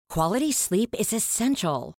Quality sleep is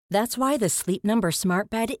essential. That's why the Sleep Number Smart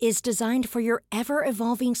Bed is designed for your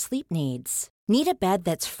ever-evolving sleep needs. Need a bed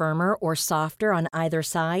that's firmer or softer on either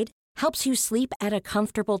side? Helps you sleep at a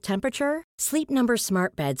comfortable temperature? Sleep Number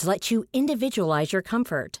Smart Beds let you individualize your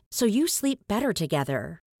comfort, so you sleep better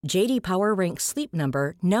together. J.D. Power ranks Sleep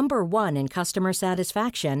Number number 1 in customer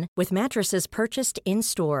satisfaction with mattresses purchased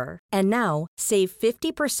in-store. And now, save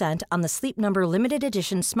 50% on the Sleep Number Limited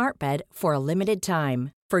Edition Smart Bed for a limited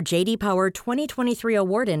time. For J.D. Power 2023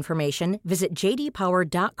 award information, visit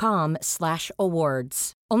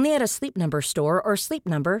jdpower.com/awards. Only at a Sleep Number store or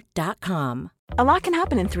sleepnumber.com. A lot can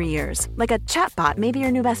happen in 3 years, like a chatbot may be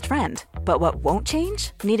your new best friend. But what won't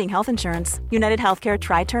change? Needing health insurance. United Healthcare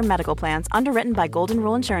Tri-Term Medical Plans, underwritten by Golden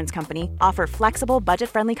Rule Insurance Company, offer flexible,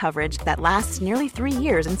 budget-friendly coverage that lasts nearly 3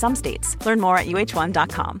 years in some states. Learn more at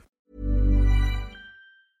uh1.com.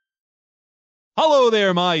 Hello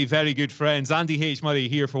there, my very good friends. Andy H. Murray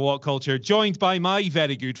here for What Culture, joined by my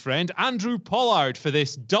very good friend Andrew Pollard for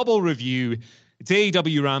this double review. It's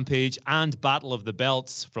AEW Rampage and Battle of the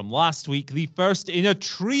Belts from last week, the first in a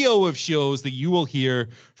trio of shows that you will hear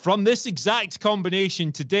from this exact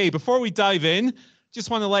combination today. Before we dive in, just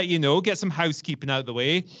want to let you know, get some housekeeping out of the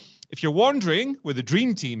way. If you're wondering where the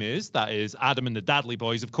Dream Team is, that is Adam and the Dadley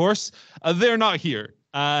Boys, of course, they're not here.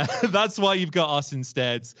 That's why you've got us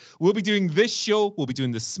instead. We'll be doing this show. We'll be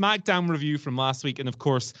doing the SmackDown review from last week and, of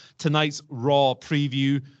course, tonight's Raw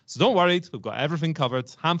preview. So don't worry. We've got everything covered.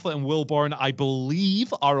 Hamflet and Wilborn, I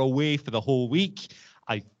believe, are away for the whole week.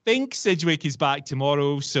 I think Sidgwick is back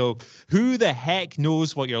tomorrow. So who the heck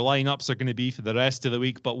knows what your lineups are going to be for the rest of the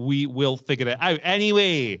week, but we will figure it out.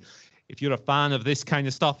 Anyway, if you're a fan of this kind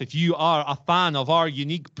of stuff, if you are a fan of our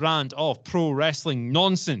unique brand of pro wrestling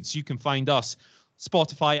nonsense, you can find us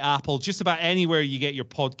Spotify, Apple, just about anywhere you get your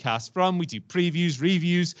podcast from. We do previews,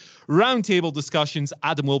 reviews, roundtable discussions.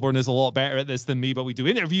 Adam Wilborn is a lot better at this than me, but we do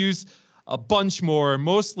interviews, a bunch more,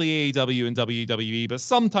 mostly AEW and WWE, but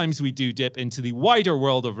sometimes we do dip into the wider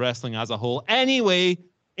world of wrestling as a whole. Anyway,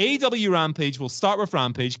 AEW Rampage, we'll start with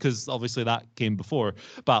Rampage because obviously that came before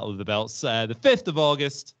Battle of the Belts, the 5th of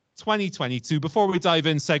August, 2022. Before we dive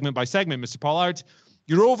in segment by segment, Mr. Pollard,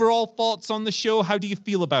 your overall thoughts on the show, how do you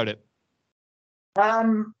feel about it?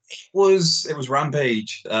 It was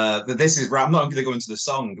Rampage. This is I'm not going to go into the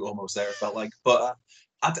song almost there. It felt like, but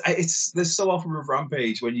there's so often with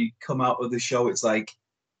Rampage when you come out of the show, it's like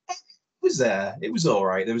it was all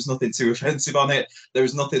right. There was nothing too offensive on it. There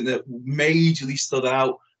was nothing that majorly stood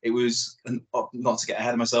out. It was, not to get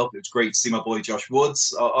ahead of myself, it was great to see my boy Josh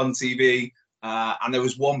Woods on TV. And there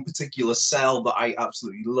was one particular cell that I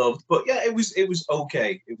absolutely loved. But yeah, it was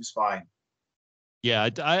okay. It was fine. Yeah,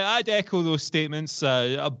 I'd echo those statements.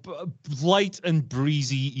 A light and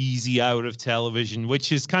breezy, easy hour of television,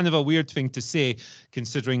 which is kind of a weird thing to say,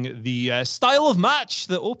 considering the style of match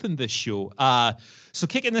that opened this show. So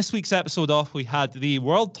kicking this week's episode off, we had the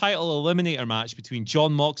world title eliminator match between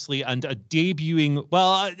Jon Moxley and a debuting,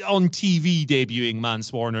 on TV debuting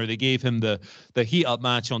Mance Warner. They gave him the heat up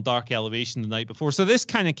match on Dark Elevation the night before. So this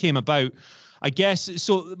kind of came about, I guess.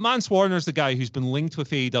 So Mance Warner's the guy who's been linked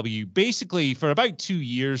with AEW basically for about 2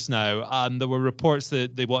 years now. There were reports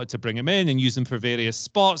that they wanted to bring him in and use him for various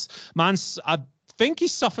spots. Mance, I think he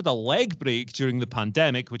suffered a leg break during the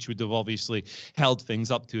pandemic, which would have obviously held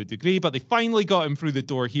things up to a degree, but they finally got him through the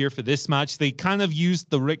door here for this match. They kind of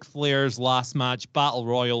used the Ric Flair's last match battle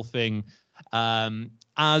royal thing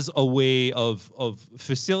as a way of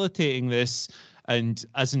facilitating this, and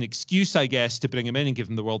as an excuse, I guess, to bring him in and give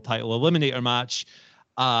him the world title eliminator match.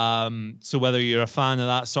 So whether you're a fan of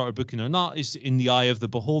that sort of booking or not is in the eye of the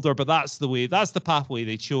beholder, but that's the pathway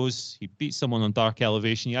they chose. He beat someone on Dark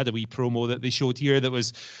Elevation. You had a wee promo that they showed here that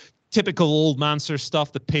was typical old Manser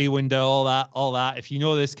stuff, the pay window, all that. If you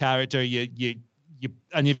know this character,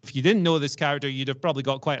 and if you didn't know this character, you'd have probably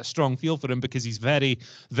got quite a strong feel for him because he's very,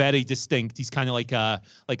 very distinct. He's kind of like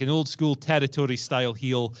an old school territory style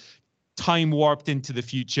heel, time warped into the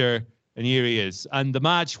future, and here he is. And the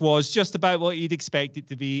match was just about what you'd expect it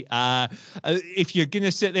to be. If you're going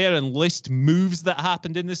to sit there and list moves that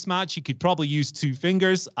happened in this match, you could probably use 2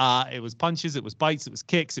 fingers. It was punches, it was bites, it was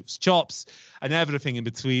kicks, it was chops, and everything in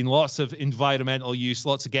between. Lots of environmental use,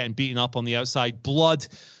 lots of getting beaten up on the outside, blood.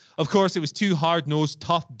 Of course, it was 2 hard-nosed,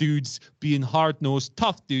 tough dudes being hard-nosed,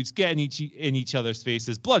 tough dudes, getting in each other's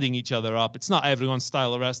faces, blooding each other up. It's not everyone's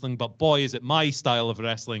style of wrestling, but boy, is it my style of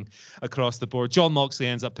wrestling across the board. Jon Moxley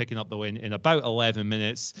ends up picking up the win in about 11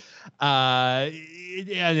 minutes. And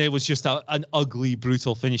it was just an ugly,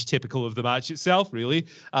 brutal finish, typical of the match itself, really.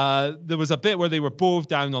 There was a bit where they were both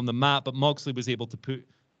down on the mat, but Moxley was able to put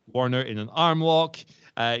Warner in an arm lock.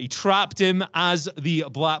 He trapped him, as the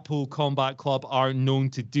Blackpool Combat Club are known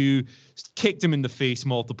to do. Kicked him in the face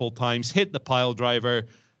multiple times, hit the pile driver,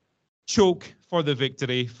 choke for the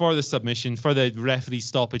victory, for the submission, for the referee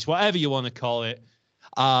stoppage, whatever you want to call it.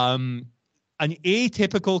 An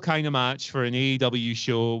atypical kind of match for an AEW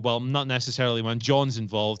show. Well, not necessarily when John's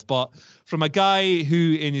involved, but from a guy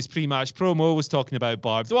who in his pre-match promo was talking about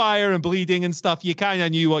barbed wire and bleeding and stuff, you kind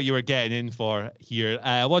of knew what you were getting in for here.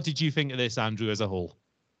 What did you think of this, Andrew, as a whole?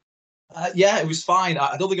 Yeah, it was fine.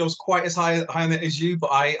 I don't think I was quite as high on it as you,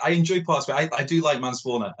 but I enjoyed parts of it. I do like Mance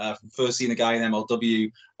Warner. From first seeing a guy in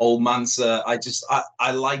MLW, old Mansa.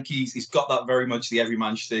 I like he's got that very much the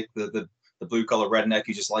everyman shtick, the blue collar redneck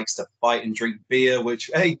who just likes to fight and drink beer, which,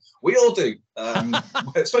 hey, we all do,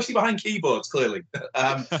 especially behind keyboards, clearly.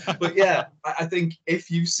 But yeah, I think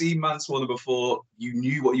if you've seen Mance Warner before, you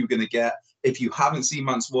knew what you were going to get. If you haven't seen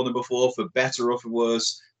Mance Warner before, for better or for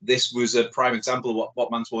worse, this was a prime example of what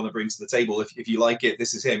Mance Warner brings to the table. If you like it,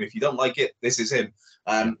 this is him. If you don't like it, this is him.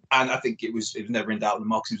 And I think it was never in doubt that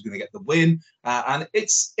Moxley was going to get the win. And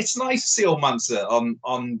it's nice to see old Mansa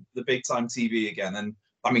on the big time TV again. And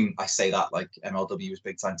I mean, I say that like MLW was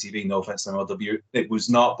big time TV. No offense to MLW, it was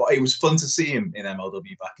not, but it was fun to see him in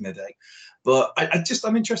MLW back in the day. But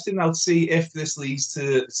I'm interested now to see if this leads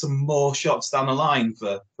to some more shots down the line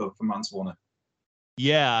for Mance Warner.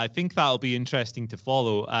 Yeah, I think that'll be interesting to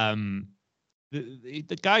follow.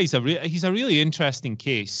 The guy's he's a really interesting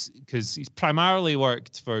case because he's primarily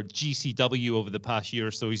worked for GCW over the past year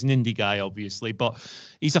or so. He's an indie guy, obviously, but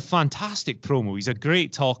he's a fantastic promo. He's a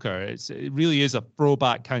great talker. It really is a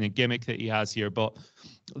throwback kind of gimmick that he has here, but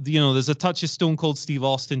there's a touch of Stone Cold Steve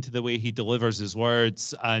Austin to the way he delivers his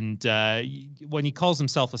words. And when he calls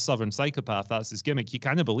himself a Southern psychopath, that's his gimmick. You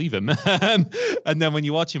kind of believe him. And then when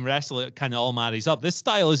you watch him wrestle, it kind of all marries up. This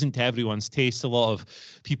style isn't to everyone's taste. A lot of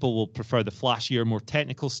people will prefer the flashier, more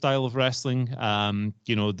technical style of wrestling.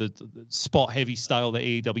 The spot heavy style that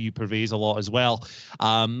AEW purveys a lot as well.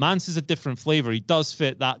 Mance is a different flavor. He does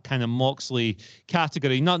fit that kind of Moxley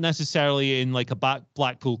category, not necessarily in like a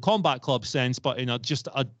Blackpool Combat Club sense, but in just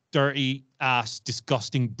a dirty ass,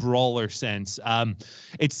 disgusting brawler sense.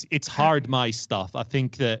 It's hard my stuff. I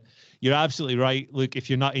think that you're absolutely right. Look, if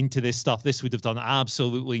you're not into this stuff, this would have done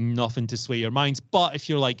absolutely nothing to sway your minds. But if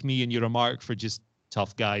you're like me and you're a mark for just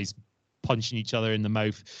tough guys punching each other in the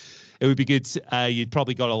mouth, it would be good. You'd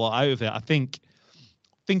probably got a lot out of it. I think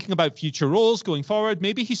thinking about future roles going forward,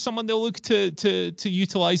 maybe he's someone they'll look to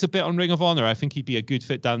utilize a bit on Ring of Honor. I think he'd be a good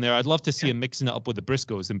fit down there. I'd love to see him mixing it up with the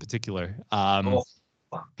Briscoes in particular.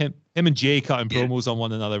 Him and Jay cutting promos on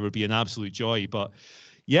one another would be an absolute joy. But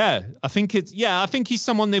I think he's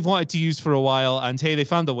someone they've wanted to use for a while. And hey, they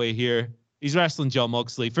found a way here. He's wrestling Jon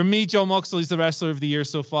Moxley. For me, Jon Moxley's the wrestler of the year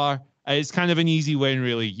so far. It's kind of an easy win,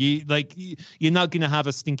 really. You're not going to have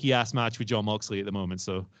a stinky ass match with Jon Moxley at the moment.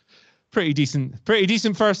 So pretty decent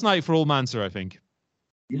first night for old Mansa, I think.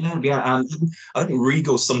 Yeah, and I think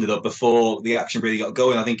Regal summed it up before the action really got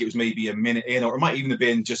going. I think it was maybe a minute in, or it might even have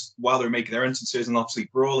been just while they were making their entrances and obviously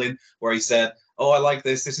brawling, where he said, "Oh, I like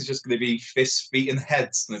this. This is just going to be fists, feet, and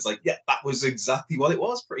heads." And it's like, yeah, that was exactly what it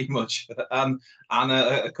was, pretty much. And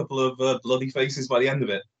a couple of bloody faces by the end of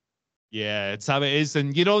it. Yeah, it's how it is.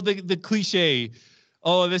 And the cliche,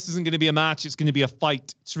 oh, this isn't going to be a match, it's going to be a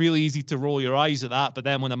fight. It's really easy to roll your eyes at that. But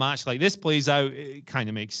then when a match like this plays out, it kind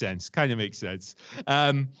of makes sense.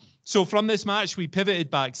 So from this match, we pivoted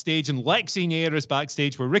backstage, and Lexi Nair is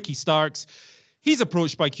backstage where Ricky Starks, he's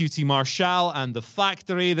approached by QT Marshall and the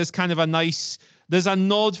Factory. There's kind of there's a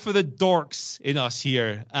nod for the dorks in us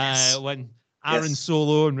here. When Aaron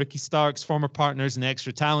Solo and Ricky Starks, former partners and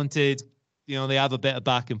extra talented, they have a bit of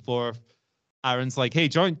back and forth. Aaron's like, hey,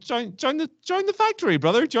 join the Factory,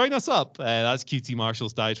 brother. Join us up. That's QT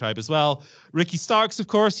Marshall's diatribe as well. Ricky Starks, of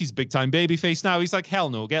course, he's big time babyface now. He's like,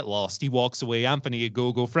 hell no, get lost. He walks away. Anthony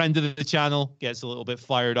Ogogo, friend of the channel, gets a little bit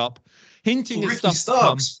fired up, hinting at Ricky stuff.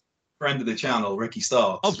 Starks, friend of the channel, Ricky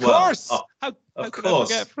Starks. Of course. Well. How could I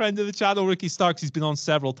forget friend of the channel, Ricky Starks? He's been on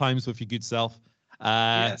several times with your good self.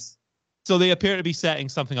 Yes. So they appear to be setting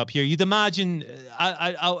something up here. You'd imagine,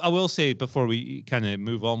 I will say before we kind of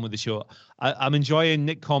move on with the show, I'm enjoying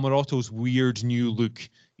Nick Comorotto's weird new look.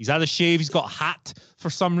 He's had a shave. He's got a hat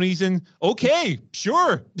for some reason. Okay,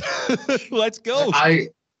 sure. Let's go.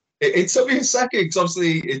 It took me a second because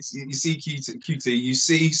obviously you see QT, you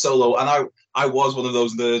see Solo, and I was one of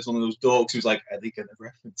those nerds, one of those dorks who's like, are they going to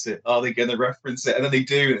reference it? Are they going to reference it? And then they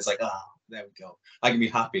do, and it's like, there we go. I can be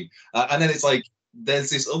happy. And then it's like, there's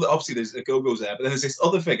this other, obviously there's a Go-Go's there, but then there's this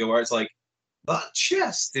other figure where it's like, that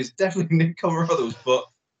chest is definitely Nick Comorotto's, but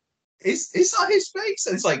is that his face?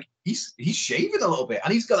 And it's like he's shaving a little bit,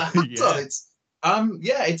 and he's got a hat on.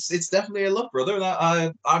 It's definitely a look, brother.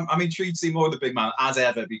 And I'm intrigued to see more of the big man as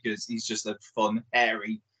ever, because he's just a fun,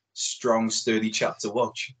 hairy, strong, sturdy chap to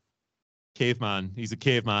watch. Caveman. He's a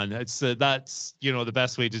caveman. It's that's the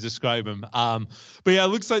best way to describe him. But yeah, it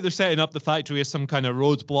looks like they're setting up the factory as some kind of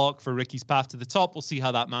roadblock for Ricky's path to the top. We'll see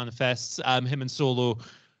how that manifests. Him and Solo.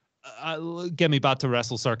 Get me back to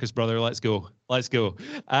Wrestle Circus, brother. Let's go.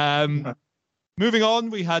 Moving on,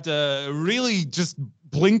 we had a really just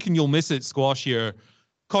blink and you'll miss it squash here.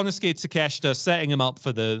 Konosuke Takeshita setting him up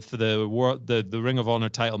for the Ring of Honor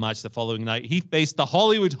title match the following night. He faced the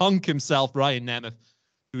Hollywood hunk himself, Ryan Nemeth,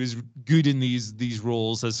 who is good in these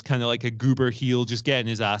roles as kind of like a goober heel, just getting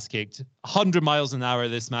his ass kicked. 100 miles an hour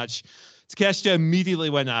this match. Takeshita immediately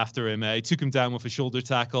went after him. He took him down with a shoulder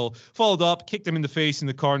tackle, followed up, kicked him in the face in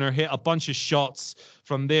the corner, hit a bunch of shots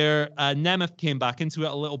from there. Nemeth came back into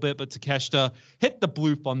it a little bit, but Takeshita hit the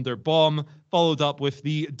Blue Thunder bomb, followed up with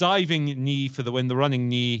the diving knee for the win, the running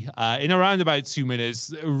knee, in around about 2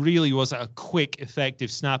 minutes. It really was a quick,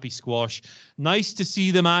 effective, snappy squash. Nice to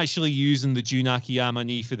see them actually using the Jun Akiyama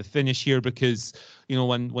knee for the finish here, because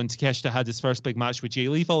when Takeshita had his first big match with Jay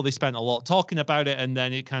Lethal, they spent a lot talking about it, and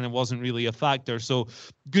then it kind of wasn't really a factor. So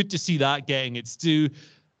good to see that getting its due.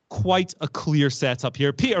 Quite a clear setup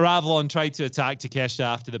here. Peter Avalon tried to attack Takeshita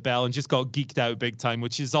after the bell and just got geeked out big time,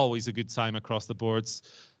 which is always a good time across the boards.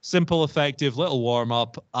 Simple, effective, little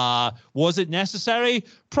warm-up. Was it necessary?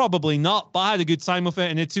 Probably not, but I had a good time with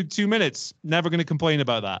it, and it took 2 minutes. Never going to complain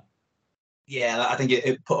about that. Yeah, I think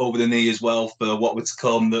it put over the knee as well for what would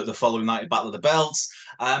come the following night of Battle of the Belts.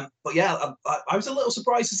 But yeah, I was a little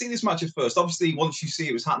surprised to see this match at first. Obviously, once you see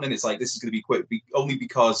it was happening, it's like, this is going to be quick, only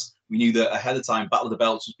because we knew that ahead of time Battle of the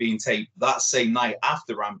Belts was being taped that same night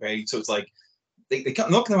after Rampage. So it's like, they're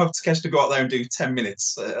not going to have Takeshita go out there and do 10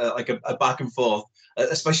 minutes, like a back and forth,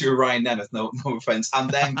 especially with Ryan Nemeth, no offense, and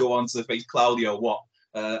then go on to face Claudio,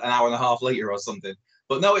 an hour and a half later or something.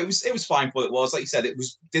 But no, it was fine for what it was. Like you said,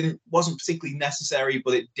 it wasn't particularly necessary,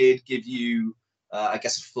 but it did give you, I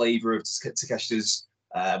guess, a flavor of Takeshita's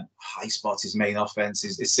high spots, his main offense,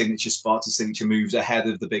 his signature spots, his signature moves ahead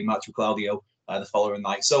of the big match with Claudio the following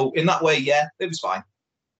night. So in that way, yeah, it was fine.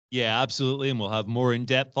 Yeah, absolutely. And we'll have more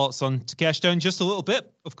in-depth thoughts on Takeshita in just a little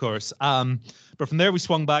bit, of course. But from there, we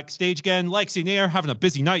swung backstage again. Lexi Nair having a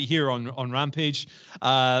busy night here on Rampage.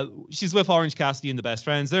 She's with Orange Cassidy and the Best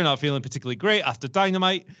Friends. They're not feeling particularly great after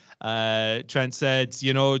Dynamite. Trent said,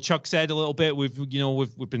 Chuck said a little bit, we've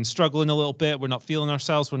been struggling a little bit. We're not feeling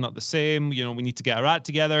ourselves. We're not the same. We need to get our act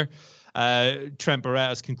together. Trent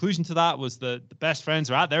Barretta's conclusion to that was that the Best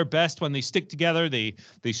Friends are at their best when they stick together. They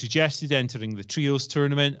suggested entering the trios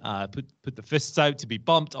tournament, put the fists out to be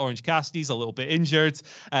bumped. Orange Cassidy's a little bit injured,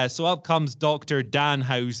 so up comes Dr.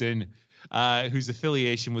 Danhausen, whose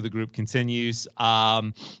affiliation with the group continues.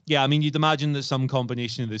 You'd imagine that some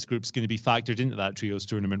combination of this group's going to be factored into that trios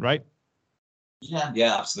tournament, right?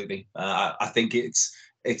 Yeah, absolutely. I think it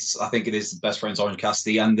is the Best Friends, Orange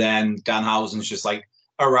Cassidy, and then Danhausen's just like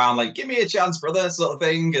around, like, give me a chance, brother, sort of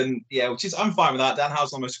thing. And yeah, I'm fine with that.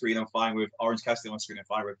 Danhausen on my screen, I'm fine with. Orange Cassidy on my screen, I'm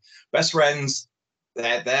fine with. Best Friends,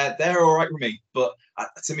 they're all right with me. But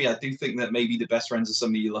to me, I do think that maybe the Best Friends are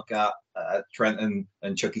somebody you look at, Trent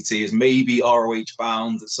and Chucky T, is maybe ROH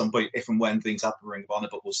bound at some point, if and when things happen Ring of Honor,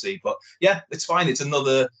 but we'll see. But yeah, it's fine. It's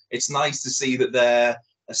nice to see that they're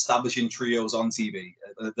establishing trios on TV.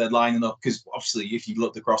 They're lining up, because obviously if you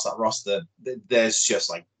looked across that roster, there's just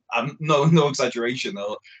like, no exaggeration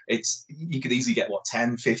though. You could easily get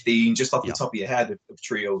 10, 15 just off the top of your head of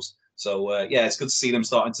trios. So it's good to see them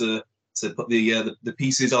starting to put the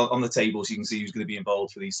pieces on the table, so you can see who's going to be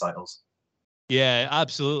involved for these titles. Yeah,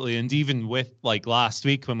 absolutely. And even with like last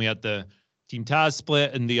week when we had the Team Taz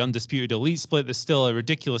split and the Undisputed Elite split, there's still a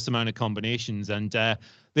ridiculous amount of combinations, and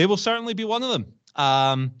they will certainly be one of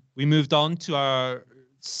them. We moved on to our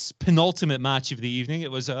penultimate match of the evening.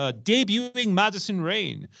 It was debuting Madison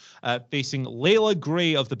Rayne facing Layla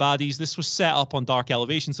Gray of the Baddies. This was set up on Dark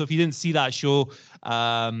Elevation, so if you didn't see that show,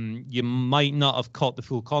 you might not have caught the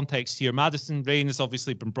full context here. Madison Rayne has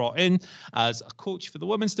obviously been brought in as a coach for the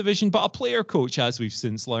women's division, but a player coach, as we've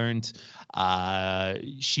since learned.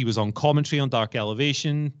 She was on commentary on Dark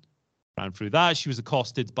Elevation. Ran through that. She was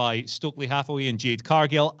accosted by Stokely Hathaway and Jade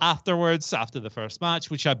Cargill afterwards, after the first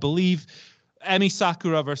match, which I believe Emi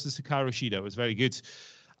Sakura versus Hikaru Shida was very good.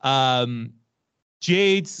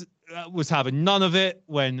 Jade was having none of it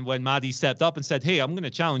when Maddie stepped up and said, hey, I'm going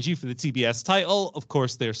to challenge you for the TBS title. Of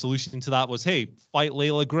course, their solution to that was, hey, fight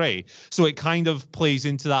Layla Gray. So it kind of plays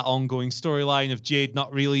into that ongoing storyline of Jade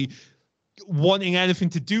not really wanting anything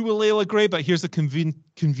to do with Layla Gray, but here's a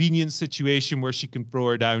convenient situation where she can throw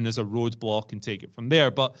her down as a roadblock and take it from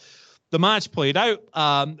there. But the match played out.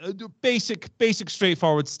 Basic,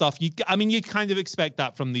 straightforward stuff. You kind of expect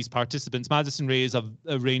that from these participants. Madison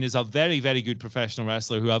Rain is a very, very good professional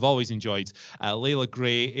wrestler who I've always enjoyed. Layla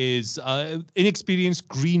Gray is inexperienced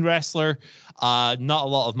green wrestler. Not a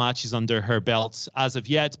lot of matches under her belt as of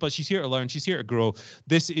yet, but she's here to learn. She's here to grow.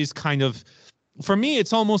 This is kind of, for me,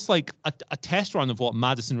 it's almost like a test run of what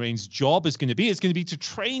Madison Rain's job is going to be. It's going to be to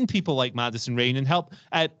train people like Madison Rain and help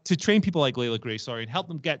to train people like Layla Gray, and help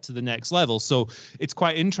them get to the next level. So it's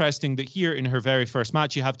quite interesting that here in her very first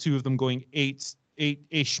match, you have two of them going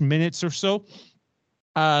eight-ish minutes or so.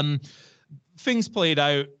 Things played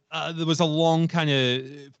out. There was a long kind of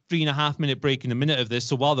 3.5 minute break in a minute of this.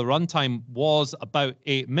 So while the runtime was about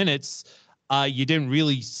 8 minutes, you didn't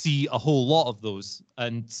really see a whole lot of those.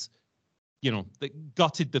 And they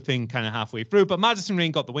gutted the thing kind of halfway through. But Madison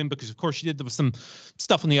Rain got the win because, of course, she did. There was some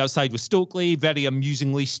stuff on the outside with Stokely, very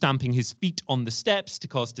amusingly stamping his feet on the steps to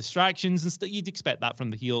cause distractions. And you'd expect that from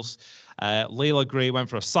the heels. Layla Gray went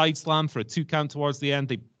for a side slam for a 2 count towards the end.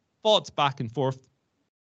 They fought back and forth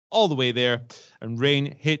all the way there. And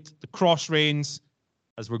Rain hit the cross reins,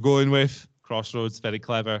 as we're going with. Crossroads, very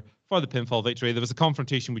clever, for the pinfall victory. There was a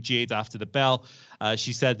confrontation with Jade after the bell.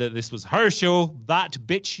 She said that this was her show, that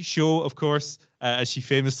bitch show, of course, as she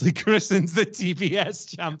famously christens the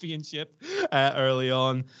TBS championship early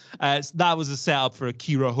on. So that was a setup for a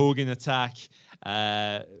Kiera Hogan attack.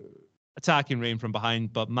 Attacking Rain from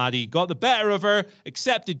behind, but Maddie got the better of her,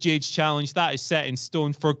 accepted Jade's challenge. That is set in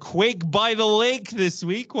stone for Quake by the Lake this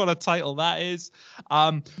week. What a title that is.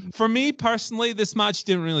 For me personally, this match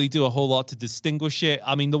didn't really do a whole lot to distinguish it.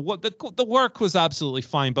 I mean, the work was absolutely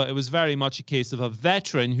fine, but it was very much a case of a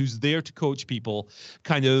veteran who's there to coach people,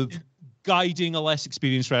 kind of guiding a less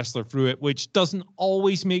experienced wrestler through it, which doesn't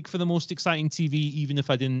always make for the most exciting TV, even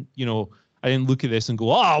if I didn't look at this and go,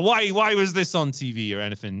 why was this on TV or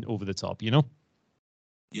anything over the top,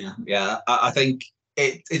 Yeah. I think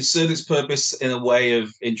it served its purpose in a way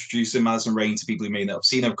of introducing Madison Rain to people who may not have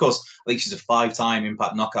seen her. Of course, I think she's a 5-time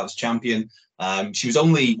Impact Knockouts champion. She was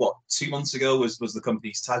only, 2 months ago was the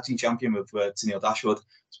company's tag team champion with Tennille Dashwood.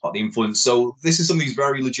 It's part of the Influence. So this is somebody who's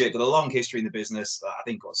very legit, got a long history in the business. I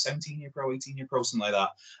think 17-year pro, 18-year pro, something like that.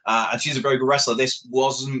 And she's a very good wrestler. This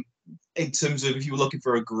wasn't, in terms of if you were looking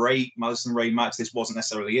for a great Madison Rain match, this wasn't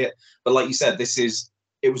necessarily it. But like you said,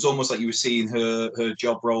 it was almost like you were seeing her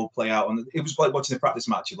job role play out. And it was like watching a practice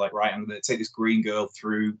match. You're like, right, I'm going to take this green girl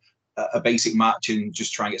through a basic match and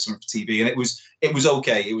just try and get something for TV. And it was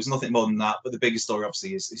okay. It was nothing more than that. But the biggest story,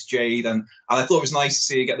 obviously, is Jade. And I thought it was nice to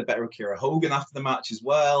see her get the better of Kiera Hogan after the match as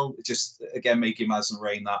well. Just, again, making Madison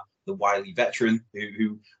Rain the wily veteran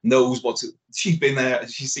who knows she's been there.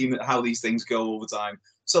 She's seen how these things go all the time.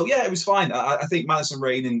 So, yeah, it was fine. I think Madison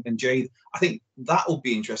Rain and Jade, I think that will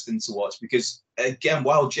be interesting to watch because, again,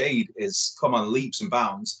 while Jade is come on leaps and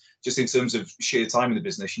bounds, just in terms of sheer time in the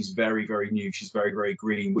business, she's very, very new. She's very, very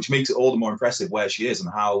green, which makes it all the more impressive where she is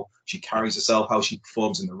and how she carries herself, how she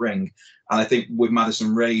performs in the ring. And I think with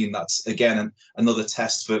Madison Rain, that's, again, another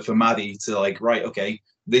test for Maddie to right, okay,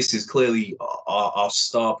 this is clearly our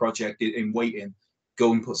star project in waiting.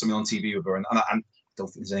 Go and put something on TV with her. And I don't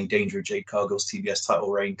think there's any danger of Jade Cargill's TBS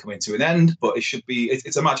title reign coming to an end, but it should be.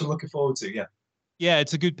 It's a match I'm looking forward to. Yeah. Yeah,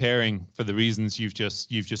 it's a good pairing for the reasons you've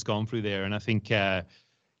just gone through there, and I think.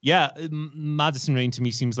 Madison Rain to me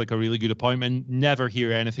seems like a really good appointment. Never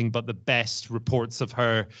hear anything but the best reports of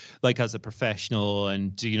her, as a professional.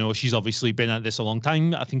 And, she's obviously been at this a long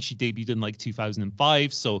time. I think she debuted in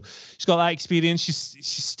 2005. So she's got that experience. She's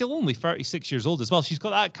still only 36 years old as well. She's got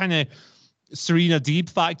that kind of Serena Deeb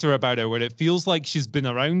factor about her where it feels like she's been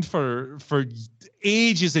around for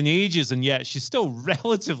ages and ages, and yet she's still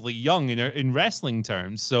relatively young in wrestling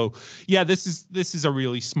terms. So yeah, this is a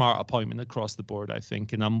really smart appointment across the board, I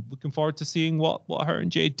think, and I'm looking forward to seeing what her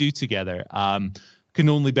and Jade do together. Can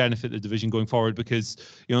only benefit the division going forward because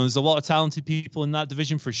there's a lot of talented people in that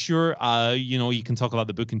division for sure. You can talk about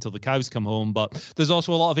the book until the cows come home, but there's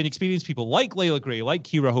also a lot of inexperienced people like Layla Gray, like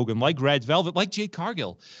Kiera Hogan, like Red Velvet, like Jade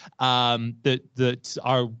Cargill, that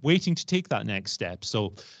are waiting to take that next step.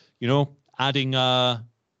 So adding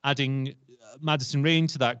Madison Rain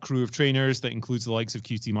to that crew of trainers that includes the likes of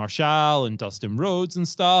QT Marshall and Dustin Rhodes and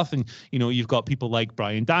stuff. And, you've got people like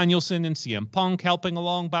Bryan Danielson and CM Punk helping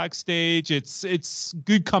along backstage. It's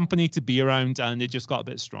good company to be around, and it just got a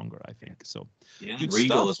bit stronger, I think. So yeah,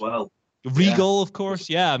 Regal as well. Regal, of course.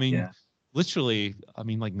 Yeah. I mean, literally,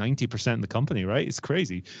 90% of the company, right? It's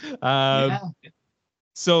crazy.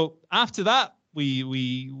 So after that,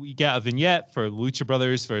 we get a vignette for Lucha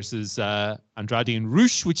Brothers versus Andrade and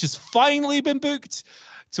Rush, which has finally been booked.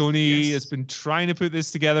 Tony has been trying to put this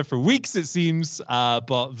together for weeks, it seems,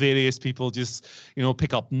 but various people just,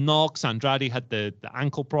 pick up knocks. Andrade had the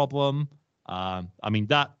ankle problem. I mean,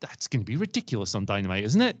 that's going to be ridiculous on Dynamite,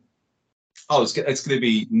 isn't it? Oh, it's going to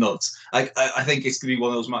be nuts. I think it's going to be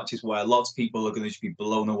one of those matches where lots of people are going to just be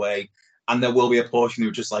blown away. And there will be a portion who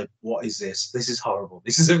are just like, what is this? This is horrible.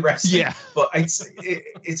 This isn't wrestling. Yeah. But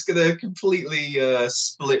it's going to completely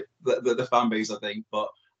split the fan base, I think. But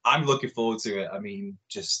I'm looking forward to it. I mean,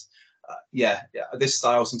 just, this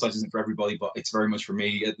style sometimes isn't for everybody, but it's very much for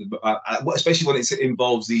me, especially when it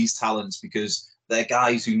involves these talents, because they're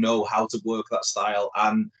guys who know how to work that style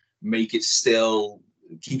and make it still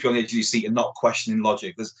keep you on the edge of your seat and not questioning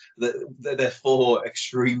logic. They're four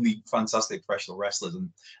extremely fantastic professional wrestlers, and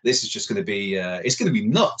this is just going to be it's going to be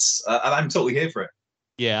nuts, and I'm totally here for it.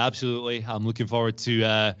 Yeah, absolutely. I'm looking forward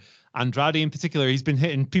to Andrade in particular. He's been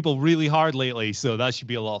hitting people really hard lately, so that should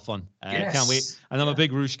be a lot of fun. Yes. Can't wait. And I'm a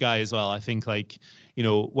big Rush guy as well. I think,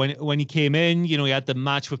 when he came in, he had the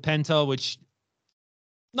match with Penta, which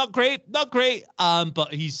not great.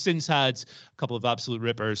 But he's since had a couple of absolute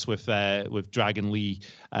rippers with Dragon Lee,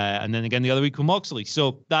 and then again the other week with Moxley.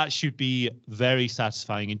 So that should be very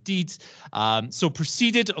satisfying indeed. So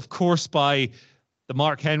preceded, of course, by the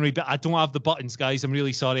Mark Henry, but I don't have the buttons, guys. I'm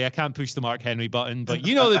really sorry. I can't push the Mark Henry button, but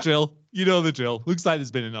you know the drill. Looks like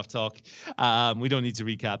there's been enough talk. We don't need to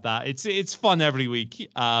recap that. It's fun every week.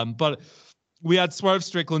 But we had Swerve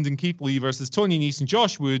Strickland and Keith Lee versus Tony Nese and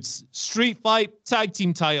Josh Woods. Street fight, tag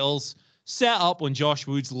team titles, set up when Josh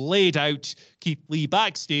Woods laid out Keith Lee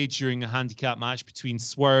backstage during a handicap match between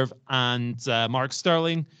Swerve and Mark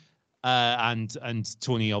Sterling, and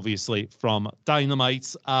Tony, obviously, from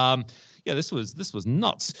Dynamite. This was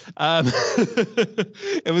nuts.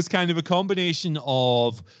 It was kind of a combination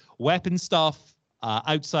of weapon stuff,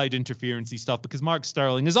 outside interference-y stuff, because Mark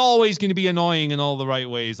Sterling is always going to be annoying in all the right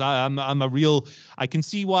ways. I can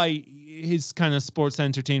see why his kind of sports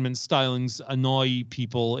entertainment stylings annoy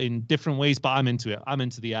people in different ways, but I'm into it. I'm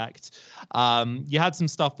into the act. You had some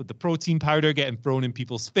stuff with the protein powder getting thrown in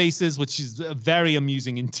people's faces, which is very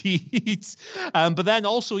amusing indeed. But then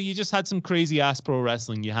also you just had some crazy ass pro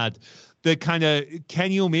wrestling. You had the kind of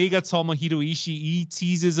Kenny Omega, Tomohiro Ishii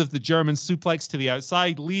teases of the German suplex to the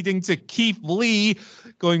outside, leading to Keith Lee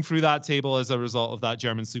going through that table as a result of that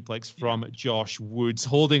German suplex from Josh Woods,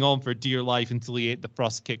 holding on for dear life until he ate the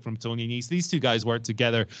thrust kick from Tony Nese. These two guys worked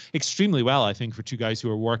together extremely well, I think, for two guys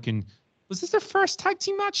who are working. Was this their first tag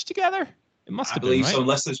team match together? It must have been, right? So,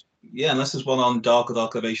 unless there's one on Dark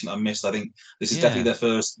Elevation I missed. I think this is definitely their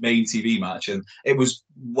first main TV match, and it was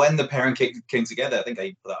when the pairing came together. I think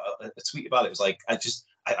I put out a tweet about it. It was like I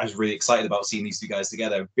was really excited about seeing these two guys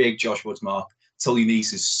together. Big Josh Woods mark. Tony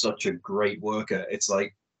Nese is such a great worker. It's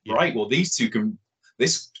like, right, well, these two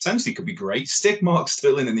this potentially could be great. Stick Mark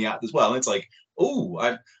Sterling in the act as well. And it's like,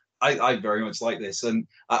 I very much like this. And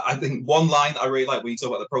I think one line I really like when you talk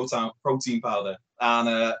about the protein powder,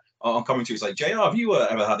 and on commentary, it's like, JR, have you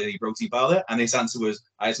ever had any protein powder? And his answer was,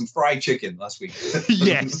 I had some fried chicken last week.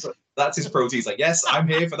 Yes. That's his protein. He's like, yes, I'm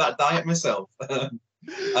here for that diet myself.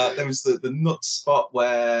 There was the nut spot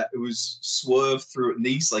where it was Swerve through at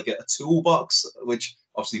Nese, like a toolbox, which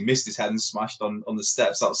obviously missed his head and smashed on the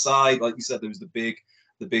steps outside. Like you said, there was the big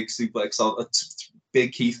suplex,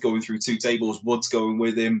 big Keith going through two tables, Woods going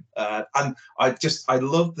with him. And I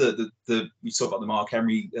love the we talked about the Mark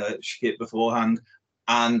Henry skit beforehand.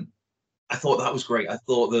 And I thought that was great. I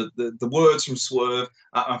thought the words from Swerve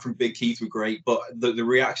and from Big Keith were great, but the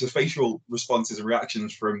reaction, the facial responses and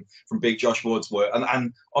reactions from Big Josh Woods were,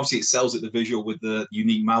 and obviously it sells it, the visual with the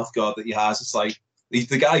unique mouth guard that he has. It's like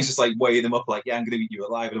the guy's just like weighing him up, like, yeah, I'm going to eat you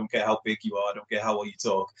alive. I don't care how big you are. I don't care how well you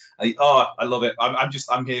talk. I love it.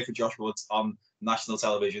 I'm here for Josh Woods on national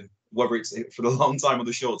television, whether it's for the long time or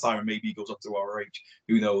the short time, and maybe he goes up to ROH,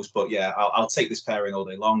 who knows? But yeah, I'll take this pairing all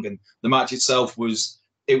day long. And the match itself was.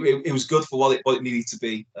 It was good for what it needed to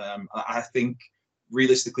be. I think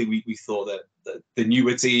realistically, we thought that the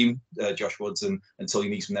newer team, Josh Woods and Tony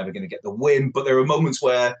Nese, were never going to get the win. But there were moments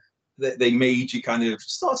where they made you kind of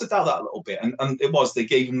start to doubt that a little bit. And they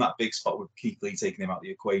gave him that big spot with Keith Lee taking him out of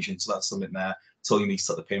the equation. So that's something there. Tony Nese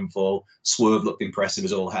took the pinfall. Swerve looked impressive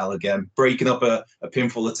as all hell again. Breaking up a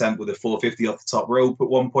pinfall attempt with a 450 off the top rope at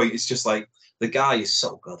one point. It's just like, the guy is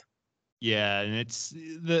so good. Yeah, and it's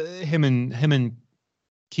him and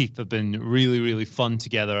Keith have been really, really fun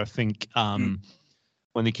together. I think when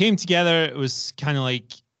they came together, it was kind of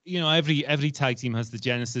like every tag team has the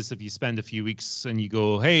genesis of you spend a few weeks and you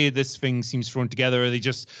go, hey, this thing seems thrown together. Are they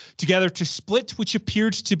just together to split, which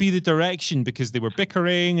appeared to be the direction because they were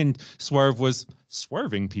bickering and Swerve was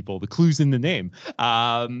swerving people. The clue's in the name,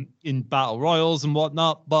 in battle royals and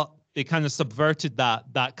whatnot. But they kind of subverted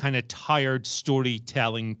that kind of tired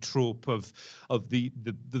storytelling trope of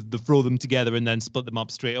the throw them together and then split them up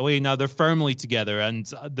straight away. Now they're firmly together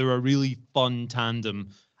and they're a really fun tandem.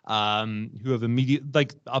 Who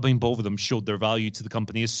have both of them showed their value to the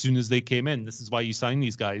company as soon as they came in. This is why you sign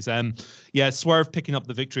these guys. Swerve picking up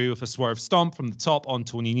the victory with a Swerve stomp from the top on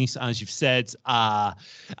Tony Nese, as you've said.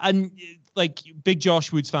 And like big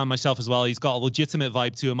Josh Woods fan myself as well. He's got a legitimate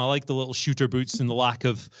vibe to him. I like the little shooter boots and the lack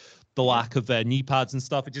of knee pads and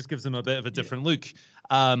stuff. It just gives him a bit of a different look,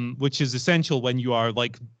 which is essential when you are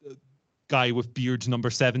like guy with beard number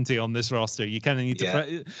 70 on this roster. You kind of need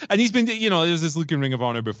to, and he's been, there's this look in Ring of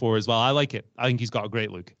Honor before as well. I like it. I think he's got a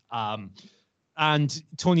great look. And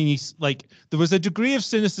Tony Nese, like there was a degree of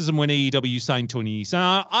cynicism when AEW signed Tony Nese,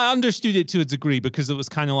 and I understood it to a degree because it was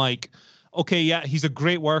kind of like, okay, yeah, he's a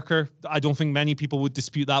great worker. I don't think many people would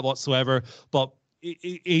dispute that whatsoever, but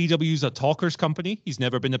AEW is a talker's company. He's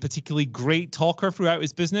never been a particularly great talker throughout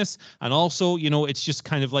his business. And also, it's just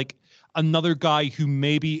kind of like another guy who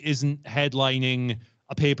maybe isn't headlining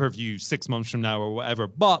a pay-per-view 6 months from now or whatever.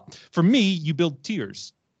 But for me, you build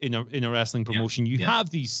tiers in a wrestling promotion. You have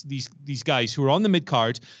these guys who are on the mid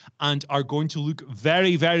card and are going to look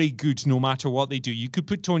very, very good no matter what they do. You could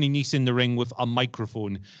put Tony Nese in the ring with a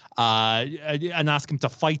microphone and ask him to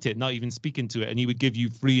fight it, not even speak into it, and he would give you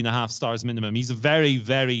 3.5 stars minimum. He's a very,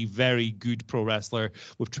 very, very good pro wrestler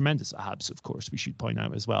with tremendous abs, of course, we should point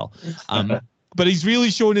out as well. But he's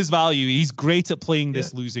really shown his value. He's great at playing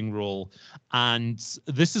this losing role. And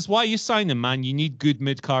this is why you sign him, man. You need good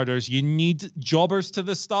mid-carders. You need jobbers to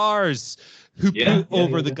the stars who put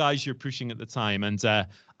over the guys you're pushing at the time. And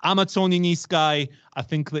I'm a Tony Nese guy. I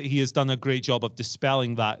think that he has done a great job of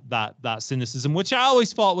dispelling that cynicism, which I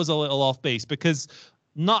always thought was a little off base because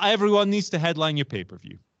not everyone needs to headline your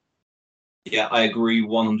pay-per-view. Yeah, I agree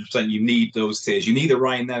 100%. You need those tiers. You need a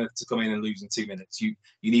Ryan Nemeth to come in and lose in 2 minutes. You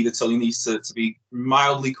need a Tony Nese to be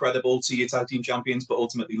mildly credible to your tag team champions, but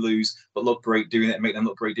ultimately lose, but look great doing it and make them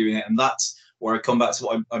look great doing it. And that's where I come back to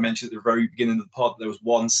what I mentioned at the very beginning of the pod. There was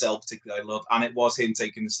one cell particularly I loved, and it was him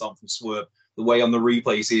taking the stomp from Swerve. The way on the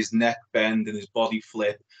replay, see his neck bend and his body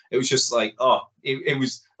flip. It was just like, it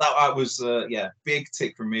was big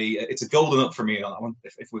tick for me. It's a golden up for me on that one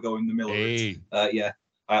if we're going the middle of it.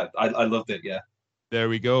 I loved it, yeah. There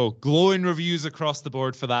we go. Glowing reviews across the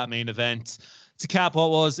board for that main event. To cap what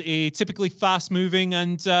was a typically fast-moving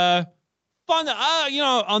and fun,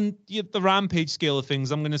 on the Rampage scale of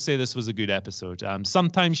things, I'm going to say this was a good episode.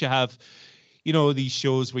 Sometimes you have, these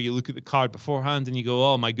shows where you look at the card beforehand and you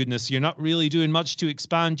go, oh my goodness, you're not really doing much to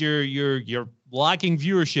expand your lacking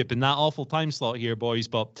viewership in that awful time slot here, boys.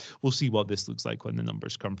 But we'll see what this looks like when the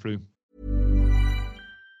numbers come through.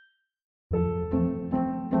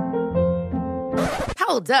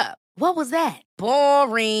 Hold up. What was that?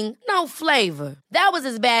 Boring. No flavor. That was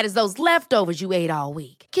as bad as those leftovers you ate all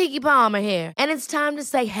week. Keke Palmer here. And it's time to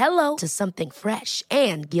say hello to something fresh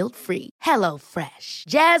and guilt-free. Hello Fresh.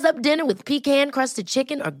 Jazz up dinner with pecan-crusted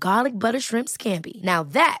chicken or garlic butter shrimp scampi. Now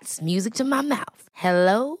that's music to my mouth.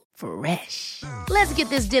 Hello Fresh. Let's get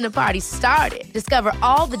this dinner party started. Discover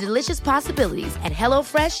all the delicious possibilities at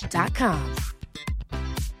HelloFresh.com.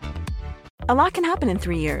 A lot can happen in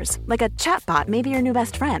 3 years, like a chatbot may be your new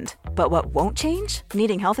best friend. But what won't change?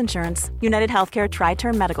 Needing health insurance. United Healthcare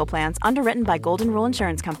Tri-Term Medical Plans, underwritten by Golden Rule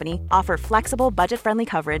Insurance Company, offer flexible, budget-friendly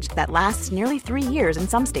coverage that lasts nearly 3 years in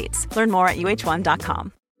some states. Learn more at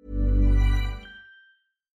uh1.com.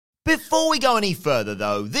 Before we go any further,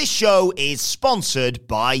 though, this show is sponsored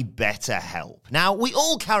by BetterHelp. Now, we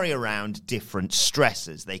all carry around different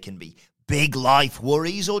stressors. They can be big life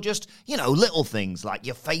worries or just, little things like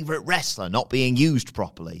your favorite wrestler not being used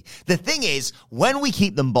properly. The thing is, when we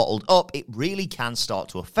keep them bottled up, it really can start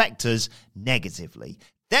to affect us negatively.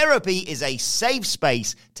 Therapy is a safe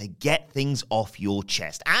space to get things off your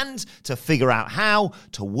chest and to figure out how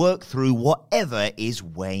to work through whatever is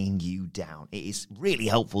weighing you down. It is really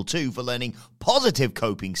helpful too for learning positive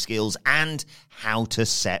coping skills and how to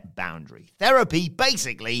set boundaries. Therapy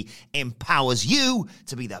basically empowers you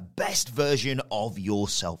to be the best version of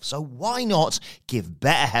yourself. So why not give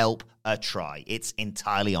BetterHelp a try? It's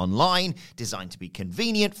entirely online, designed to be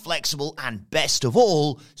convenient, flexible, and best of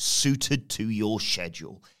all, suited to your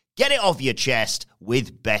schedule. Get it off your chest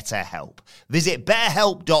with BetterHelp. Visit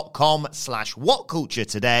betterhelp.com/whatculture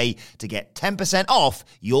today to get 10% off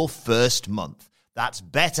your first month. That's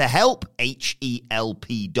BetterHelp,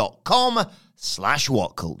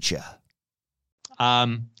 HELP.com/whatculture.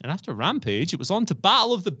 And after Rampage, it was on to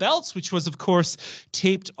Battle of the Belts, which was, of course,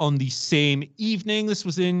 taped on the same evening. This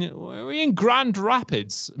was in Grand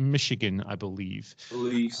Rapids, Michigan, I believe. I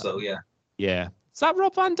believe so, yeah. Yeah. Is that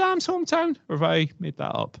Rob Van Dam's hometown, or have I made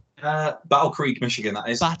that up? Battle Creek, Michigan, that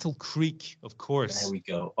is. Battle Creek, of course. There we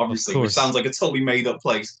go. Obviously, which sounds like a totally made-up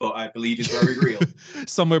place, but I believe it's very real.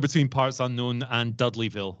 Somewhere between parts unknown and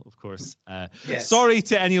Dudleyville, of course. Yes. Sorry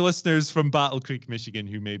to any listeners from Battle Creek, Michigan,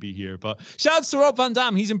 who may be here, but shout out to Rob Van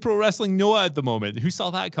Dam. He's in Pro Wrestling Noah at the moment. Who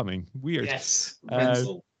saw that coming? Weird. Yes.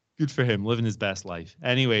 Mental. Good for him, living his best life.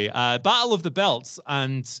 Anyway, Battle of the Belts,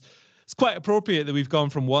 and it's quite appropriate that we've gone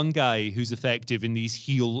from one guy who's effective in these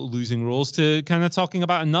heel losing roles to kind of talking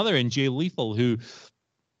about another in Jay Lethal, who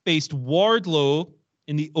faced Wardlow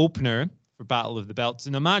in the opener for Battle of the Belts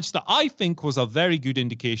in a match that I think was a very good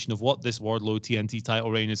indication of what this Wardlow TNT title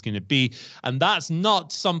reign is going to be. And that's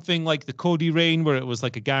not something like the Cody reign where it was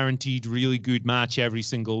like a guaranteed really good match every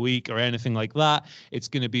single week or anything like that. It's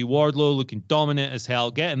going to be Wardlow looking dominant as hell,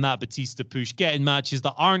 getting that Batista push, getting matches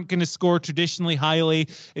that aren't going to score traditionally highly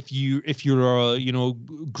if you're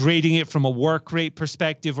grading it from a work rate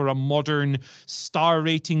perspective or a modern star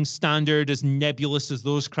rating standard, as nebulous as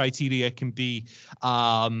those criteria can be.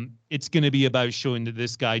 It's going to be about showing that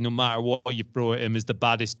this guy, no matter what you throw at him, is the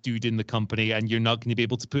baddest dude in the company, and you're not going to be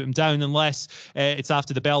able to put him down unless it's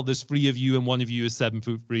after the bell. There's 3 of you, and one of you is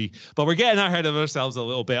 7'3". But we're getting ahead of ourselves a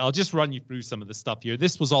little bit. I'll just run you through some of the stuff here.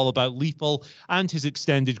 This was all about Lethal and his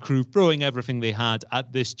extended crew throwing everything they had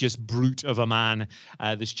at this just brute of a man,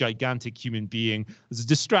 this gigantic human being. There's a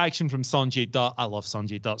distraction from Sanjay Dutt. I love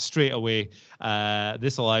Sanjay Dutt straight away.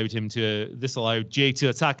 This allowed Jay to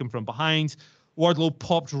attack him from behind. Wardlow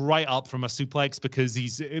popped right up from a suplex because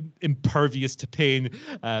he's impervious to pain.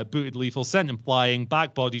 Booted Lethal, sent him flying,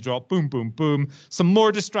 back body drop, boom, boom, boom. Some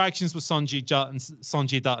more distractions with Sanjay Dutt and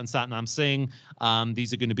Satnam Singh.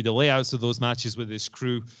 These are going to be the layouts of those matches with his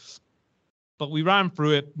crew. But we ran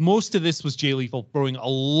through it. Most of this was Jay Lethal throwing a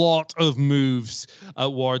lot of moves at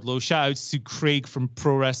Wardlow. Shout outs to Craig from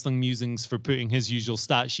Pro Wrestling Musings for putting his usual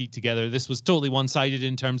stat sheet together. This was totally one-sided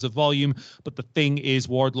in terms of volume, but the thing is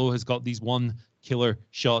Wardlow has got these one killer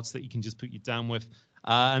shots that he can just put you down with.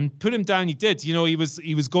 And put him down, he did. You know, he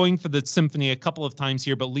was going for the Symphony a couple of times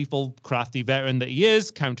here, but Lethal, crafty veteran that he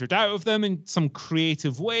is, countered out of them in some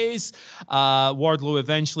creative ways. Wardlow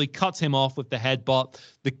eventually cuts him off with the headbutt.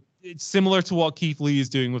 It's similar to what Keith Lee is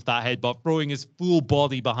doing with that headbutt, throwing his full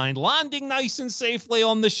body behind, landing nice and safely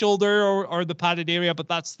on the shoulder or the padded area. But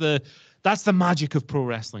that's the magic of pro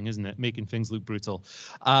wrestling, isn't it? Making things look brutal.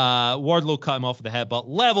 Wardlow cut him off with the headbutt,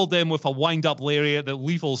 leveled him with a wind-up lariat that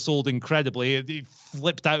Lethal sold incredibly. He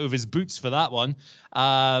flipped out of his boots for that one.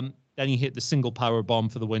 Then he hit the single power bomb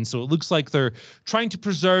for the win. So it looks like they're trying to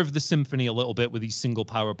preserve the Symphony a little bit with these single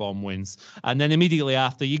power bomb wins. And then immediately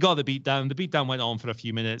after, you got the beatdown. The beatdown went on for a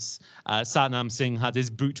few minutes. Satnam Singh had his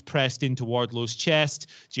boot pressed into Wardlow's chest.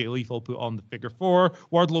 Jay Lethal put on the figure 4.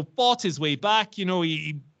 Wardlow fought his way back. You know,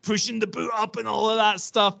 he pushing the boot up and all of that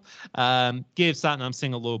stuff. Gave Satnam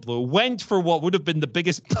Singh a low blow. Went for what would have been the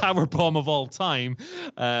biggest power bomb of all time,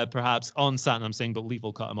 perhaps, on Satnam Singh, but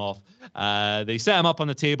Lethal cut him off. They set him up on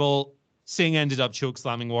the table. Singh ended up choke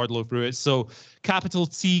slamming Wardlow through it. So capital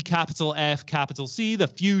T, capital F, capital C. The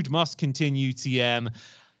feud must continue, TM.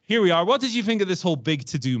 Here we are. What did you think of this whole big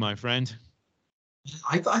to-do, my friend?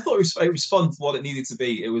 I thought it was fun for what it needed to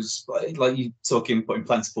be. It was like you putting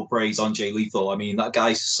plentiful praise on Jay Lethal. I mean, that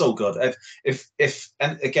guy's so good. If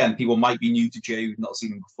and again, people might be new to Jay who've not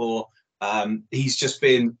seen him before. He's just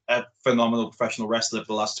been a phenomenal professional wrestler for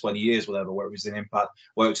the last 20 years, whatever, where he was in Impact,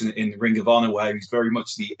 worked in Ring of Honor, where he's very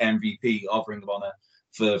much the MVP of Ring of Honor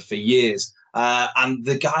for years. And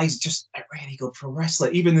the guy's just a really good pro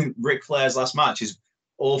wrestler. Even in Ric Flair's last match, is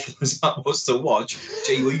awful as that was to watch,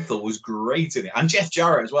 Jay Lethal was great in it. And Jeff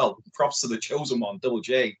Jarrett as well. Props to the chosen one, Double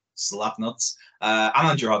J, slap nuts. And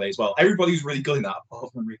Andrade as well. Everybody's really good in that,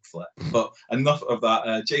 apart from Ric Flair. But enough of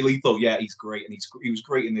that. Jay Lethal, yeah, he's great. And he was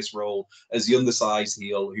great in this role as the undersized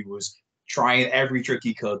heel who was trying every trick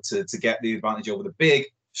he could to get the advantage over the big,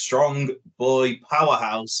 strong boy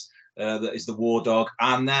powerhouse that is the War Dog.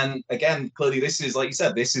 And then, again, clearly this is, like you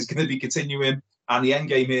said, this is going to be continuing. And the end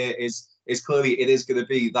game here is clearly it is going to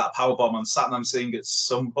be that powerbomb on Satnam Singh at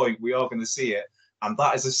some point. We are going to see it. And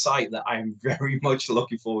that is a sight that I am very much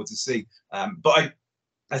looking forward to see. But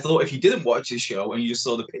I thought if you didn't watch this show and you just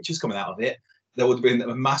saw the pictures coming out of it, there would have been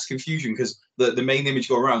a mass confusion because the main image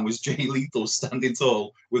going around was Jay Lethal standing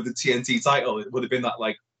tall with the TNT title. It would have been that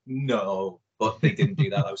like, no, but they didn't do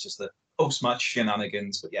that. That was just the post-match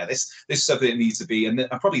shenanigans. But yeah, this is something it needs to be, and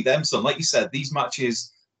probably them some. Like you said, these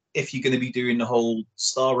matches, if you're going to be doing the whole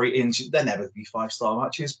star ratings, they're never going to be 5-star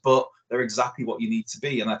matches, but they're exactly what you need to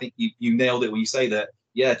be. And I think you nailed it when you say that.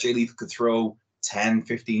 Yeah, Jay Lethal could throw 10,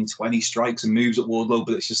 15, 20 strikes and moves at Wardlow,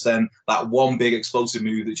 but it's just then that one big explosive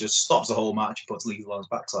move that just stops the whole match, puts Lethal on his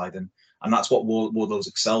backside, and that's what Wardlow's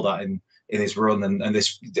excelled at in his run. And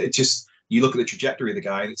this, it just, you look at the trajectory of the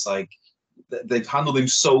guy, and it's like they've handled him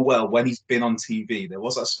so well when he's been on TV. There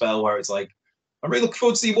was that spell where it's like, I'm really looking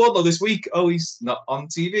forward to see Wardlow this week. Oh, he's not on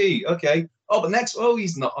TV. Okay. Oh, but next, oh,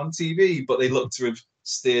 he's not on TV. But they look to have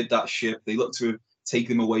steered that ship. They look to have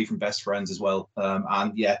taken him away from best friends as well.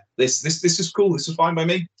 And yeah, this is cool. This is fine by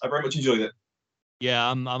me. I very much enjoyed it.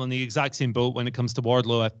 Yeah, I'm on the exact same boat when it comes to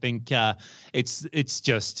Wardlow. I think it's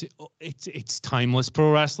timeless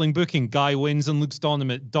pro wrestling booking. Guy wins and looks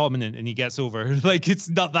dominant, and he gets over. Like, it's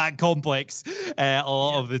not that complex a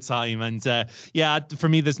lot of the time. And yeah, for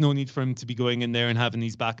me, there's no need for him to be going in there and having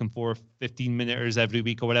these back and forth 15-minuters every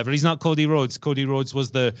week or whatever. He's not Cody Rhodes. Cody Rhodes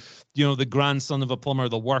was the grandson of a plumber,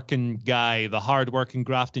 the working guy, the hard-working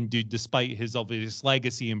grafting dude, despite his obvious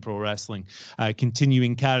legacy in pro wrestling,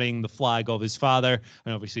 continuing carrying the flag of his father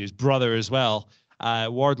and obviously his brother as well.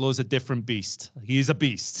 Wardlow's a different beast. He's a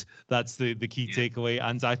beast. That's the key takeaway,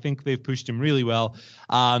 and I think they've pushed him really well.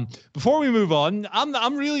 Before we move on,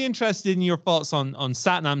 I'm really interested in your thoughts on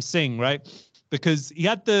Satnam Singh, right? Because he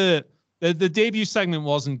had the debut segment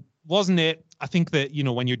wasn't it? I think that,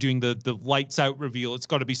 when you're doing the lights out reveal, it's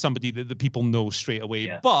got to be somebody that the people know straight away.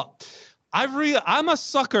 Yeah. But I'm a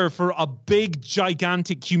sucker for a big,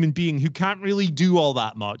 gigantic human being who can't really do all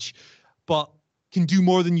that much, but can do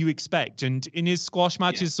more than you expect. And in his squash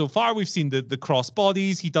matches so far, we've seen the cross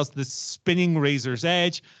bodies. He does the spinning razor's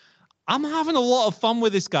edge. I'm having a lot of fun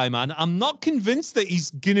with this guy, man. I'm not convinced that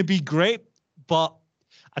he's going to be great, but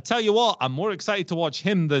I tell you what, I'm more excited to watch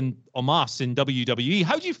him than Omos in WWE.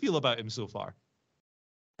 How do you feel about him so far?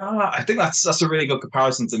 I think that's a really good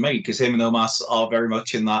comparison to make, because him and Omos are very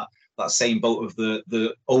much in that same boat of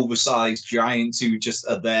the oversized giants who just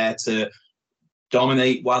are there to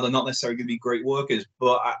dominate while they're not necessarily going to be great workers.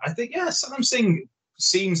 But I think, Satnam Singh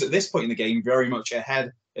seems at this point in the game very much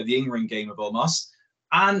ahead of the in-ring game of Omos.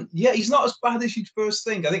 And yeah, he's not as bad as you'd first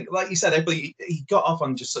think. I think, like you said, he got off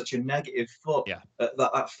on just such a negative foot at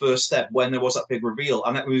that first step when there was that big reveal.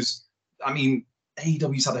 And it was,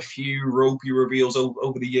 AEW's had a few ropey reveals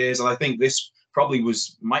over the years, and I think this probably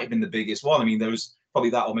might have been the biggest one. I mean, there was probably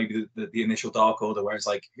that, or maybe the initial Dark Order, where it's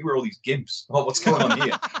like, who are all these gimps? What's going on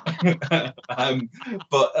here?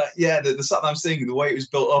 The Satnam Singh, the way it was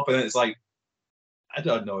built up, and it's like, I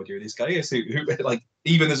don't have no idea who this guy is. Who like,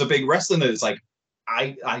 even as a big wrestler, it's like,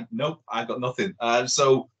 nope, I've got nothing.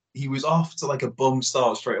 So he was off to like a bum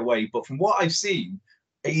start straight away. But from what I've seen,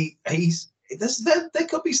 there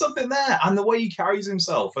could be something there, and the way he carries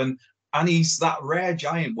himself, and he's that rare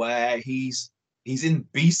giant where he's in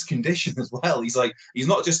beast condition as well. He's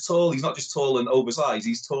not just tall and oversized.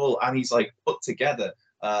 He's tall and he's like put together.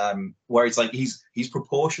 Where it's like he's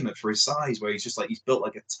proportionate for his size. Where he's just like, he's built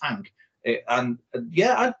like a tank. I'm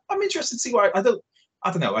interested to see why. I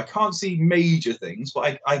don't know. I can't see major things,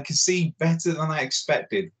 but I could see better than I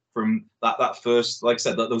expected from that first, like I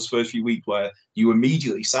said, those first few weeks where you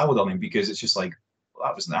immediately soured on him, because it's just like, well,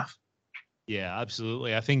 that was naff. Yeah,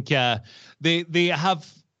 absolutely. I think they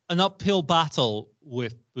have an uphill battle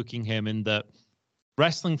with booking him, in that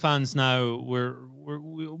wrestling fans now, we're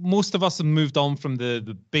most of us have moved on from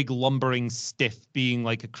the big lumbering stiff being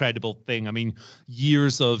like a credible thing. I mean,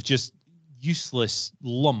 years of just useless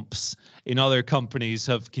lumps in other companies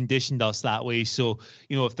have conditioned us that way. So,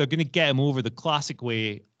 if they're going to get him over the classic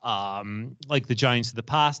way, like the Giants of the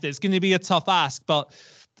past, it's going to be a tough ask. But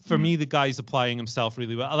for me, the guy's applying himself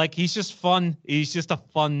really well. Like, he's just fun. He's just a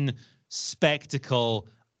fun spectacle,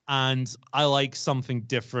 and I like something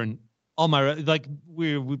different.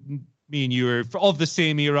 Me and you are of the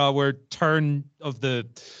same era. We're turn of the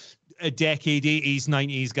decade, 80s,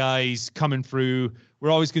 90s guys coming through.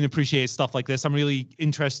 We're always going to appreciate stuff like this. I'm really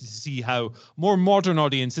interested to see how more modern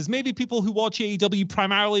audiences, maybe people who watch AEW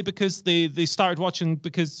primarily because they started watching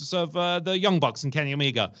because of the Young Bucks and Kenny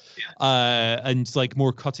Omega, and like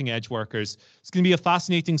more cutting edge workers. It's going to be a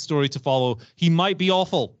fascinating story to follow. He might be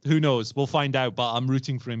awful. Who knows? We'll find out, but I'm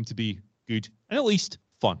rooting for him to be good and at least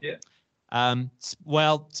fun. Yeah.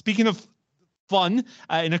 Well, speaking of fun,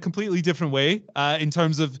 in a completely different way, in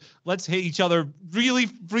terms of let's hit each other really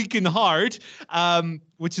freaking hard,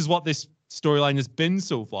 which is what this storyline has been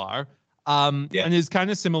so far. And is kind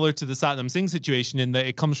of similar to the Satnam Singh situation in that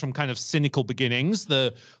it comes from kind of cynical beginnings.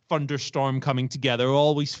 The thunderstorm coming together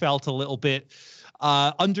always felt a little bit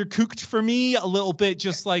undercooked for me a little bit,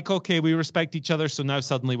 just like, okay, we respect each other, so now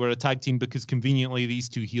suddenly we're a tag team because conveniently these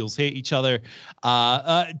two heels hate each other.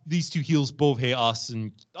 These two heels both hate us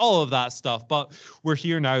and all of that stuff, but we're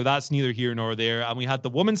here now. That's neither here nor there. And we had the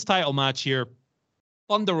women's title match here.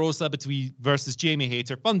 Thunder Rosa versus Jamie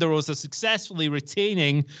Hayter. Thunder Rosa successfully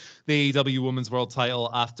retaining the AEW Women's World title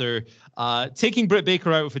after taking Britt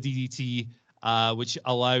Baker out with a DDT, which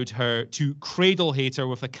allowed her to cradle Hayter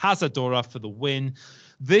with a Cazadora for the win.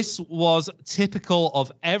 This was typical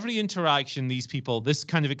of every interaction these people, this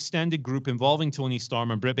kind of extended group involving Toni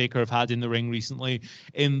Storm and Britt Baker, have had in the ring recently,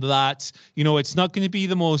 in that, you know, it's not going to be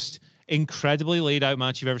the most incredibly laid out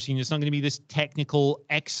match you've ever seen. It's not going to be this technical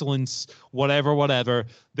excellence, whatever.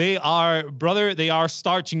 They are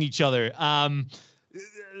starching each other.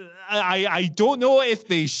 I don't know if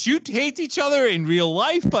they should hate each other in real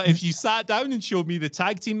life, but if you sat down and showed me the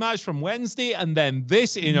tag team match from Wednesday and then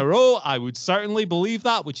this in a row, I would certainly believe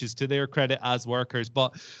that, which is to their credit as workers.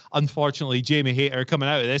 But unfortunately, Jamie Hayter coming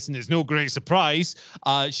out of this, and it's no great surprise,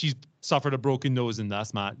 she's suffered a broken nose in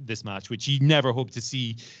this match, which you never hope to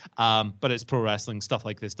see. But it's pro wrestling. Stuff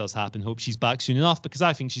like this does happen. Hope she's back soon enough, because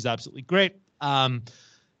I think she's absolutely great.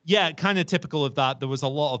 Yeah, kind of typical of that. There was a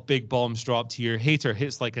lot of big bombs dropped here. Hayter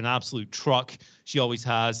hits like an absolute truck. She always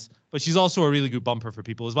has. But she's also a really good bumper for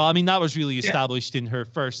people as well. I mean, that was really established in her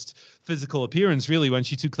first physical appearance, really, when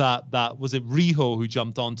she took that was it Riho who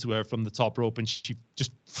jumped onto her from the top rope and she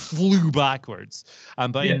just flew backwards.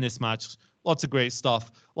 But in this match, lots of great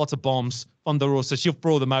stuff, lots of bombs. Thunder Rosa, she'll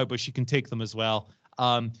throw them out, but she can take them as well.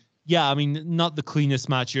 Yeah, I mean, not the cleanest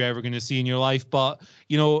match you're ever going to see in your life, but,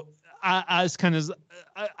 you know, as kind of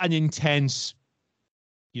an intense,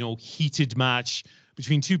 you know, heated match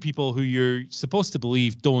between two people who you're supposed to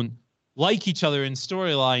believe don't like each other in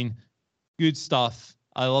storyline. Good stuff.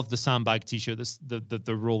 I love the sandbag t-shirt that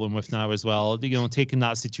they're rolling with now as well. You know, taking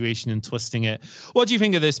that situation and twisting it. What do you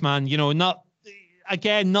think of this, man? You know, not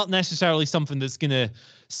necessarily something that's going to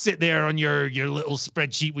sit there on your little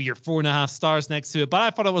spreadsheet with your 4.5 stars next to it, but I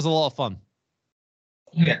thought it was a lot of fun.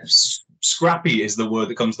 Yes. Scrappy is the word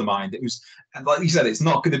that comes to mind. It was, like you said, it's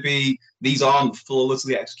not going to be, these aren't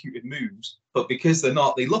flawlessly executed moves, but because they're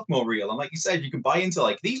not, they look more real. And like you said, you can buy into,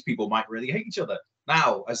 like, these people might really hate each other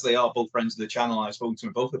now, as they are both friends of the channel. I've spoken to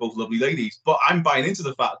them both, they're both lovely ladies, but I'm buying into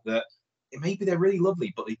the fact that maybe they're really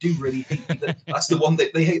lovely, but they do really hate that's the one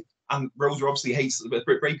that they hate. And Rosa obviously hates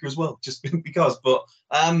Britt Baker as well, just because. But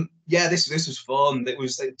yeah, this was fun. It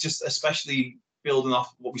was just especially building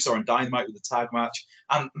off what we saw in Dynamite with the tag match.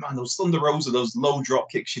 And man, those Thunder Rosa, those low drop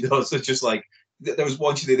kicks she does, it's just like, there was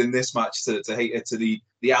one she did in this match to Hayter to the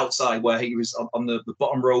outside, where he was on the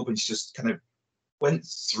bottom rope and she just kind of went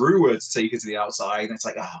through her to take her to the outside. And it's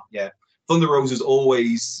like, oh yeah, Thunder Rosa's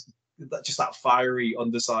always just that fiery,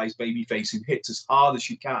 undersized baby face who hits as hard as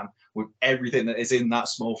she can with everything that is in that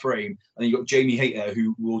small frame. And then you got Jamie Hayter,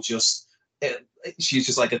 who will just, she's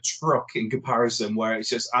just like a truck in comparison, where it's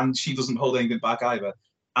just, and she doesn't hold anything back either.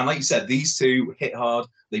 And like you said, these two hit hard.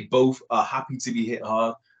 They both are happy to be hit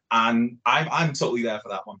hard. And I'm totally there for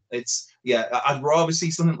that one. It's, yeah, I'd rather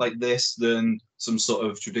see something like this than some sort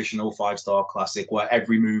of traditional 5-star classic where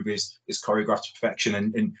every move is choreographed to perfection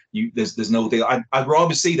and there's no deal. I'd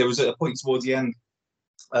rather see, there was a point towards the end,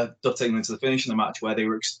 dovetailing into the finish of the match, where they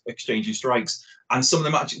were exchanging strikes, and some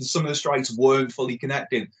of the strikes weren't fully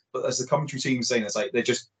connected. But as the commentary team was saying, it's like they're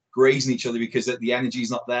just grazing each other because the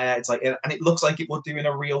energy's not there. It's like, and it looks like it would do in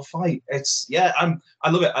a real fight. It's, yeah, I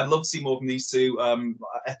love it. I'd love to see more from these two.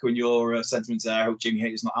 Echoing your sentiments there, I hope Jamie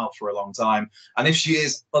Hayter's not out for a long time, and if she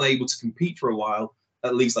is unable to compete for a while,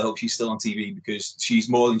 at least I hope she's still on TV, because she's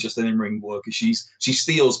more than just an in-ring worker. She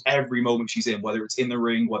steals every moment she's in, whether it's in the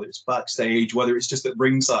ring, whether it's backstage, whether it's just at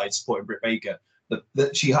ringside supporting Britt Baker.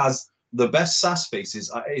 That she has the best sass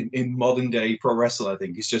faces in modern day pro wrestling. I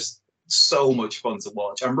think it's just so much fun to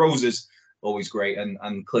watch. And Rosa's always great,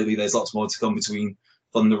 and clearly there's lots more to come between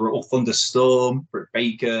Thunderstorm, Britt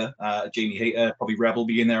Baker, Jamie Hayter, probably Rebel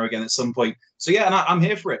be in there again at some point. So yeah, and I'm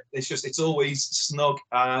here for it. It's always snug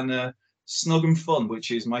and fun,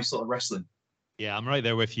 which is my sort of wrestling. Yeah, I'm right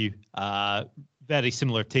there with you. Very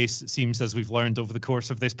similar taste, it seems, as we've learned over the course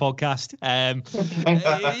of this podcast.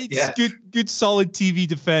 It's good, solid TV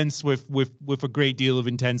defense with a great deal of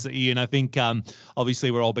intensity, and I think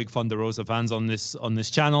obviously we're all big Thunder Rosa fans on this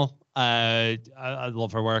channel. I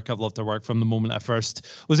love her work. I've loved her work from the moment I first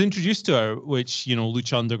was introduced to her, which,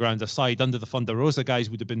 Lucha Underground aside, Under the Thunder Rosa guys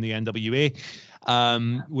would have been the NWA,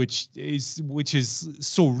 which is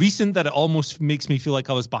so recent that it almost makes me feel like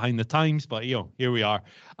I was behind the times. But, here we are.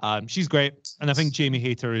 She's great. And I think Jamie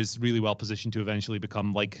Hayter is really well positioned to eventually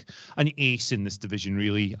become like an ace in this division,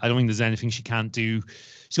 really. I don't think there's anything she can't do.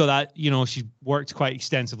 So that, she worked quite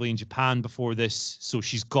extensively in Japan before this. So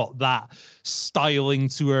she's got that styling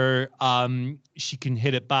to her. She can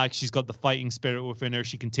hit it back. She's got the fighting spirit within her.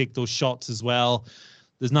 She can take those shots as well.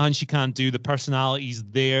 There's nothing she can't do. The personality's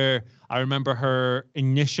there. I remember her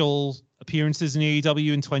initial appearances in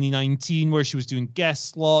AEW in 2019 where she was doing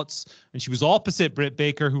guest slots and she was opposite Britt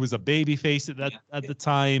Baker, who was a babyface at the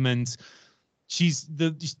time. And she's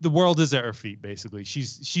the world is at her feet, basically.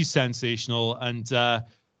 She's sensational and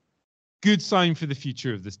good sign for the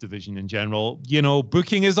future of this division in general.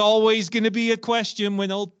 Booking is always going to be a question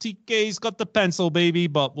when old TK's got the pencil, baby,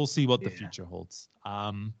 but we'll see what the future holds.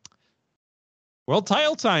 World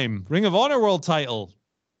title time. Ring of Honor world title.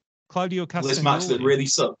 Claudio Castagnoli. This match that really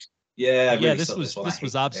sucked. Yeah, really this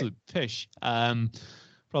was absolute pish.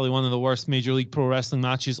 Probably one of the worst Major League Pro Wrestling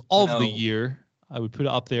matches of the year. I would put it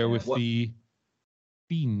up there with the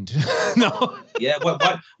Fiend. No. Yeah,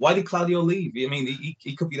 why did Claudio leave? I mean,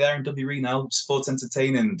 he could be there in WWE now, sports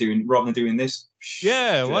entertaining, rather than doing this.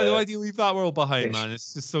 Yeah, why do you leave that world behind, man?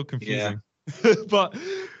 It's just so confusing. Yeah. But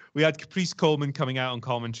we had Caprice Coleman coming out on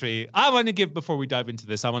commentary. Before we dive into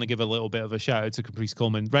this, I want to give a little bit of a shout out to Caprice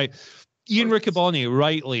Coleman. Right. Ian Riccaboni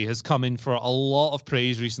rightly has come in for a lot of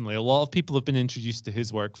praise recently. A lot of people have been introduced to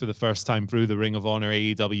his work for the first time through the Ring of Honor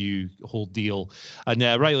AEW whole deal. And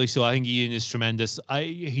rightly so. I think Ian is tremendous.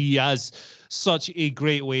 He has such a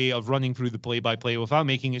great way of running through the play-by-play without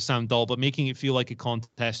making it sound dull, but making it feel like a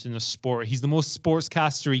contest in a sport. He's the most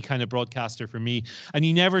sportscastery kind of broadcaster for me. And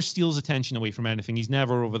he never steals attention away from anything. He's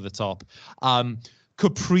never over the top.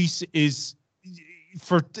 Caprice is...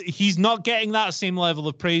 he's not getting that same level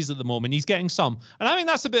of praise at the moment. He's getting some. And I think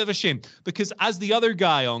that's a bit of a shame because as the other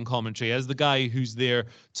guy on commentary, as the guy who's there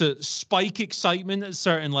to spike excitement at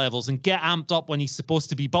certain levels and get amped up when he's supposed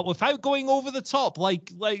to be, but without going over the top,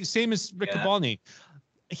 like same as Riccaboni,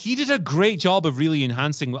 he did a great job of really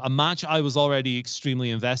enhancing a match I was already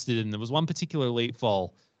extremely invested in. There was one particular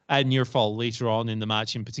near fall later on in the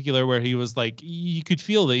match in particular where he was like, you could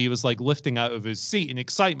feel that he was like lifting out of his seat in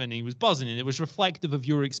excitement and he was buzzing and it was reflective of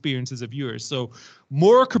your experience as a viewer. So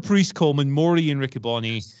more Caprice Coleman, more Ian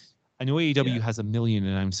Riccaboni. I know AEW has a million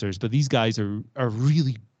announcers, but these guys are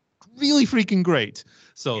really, really freaking great.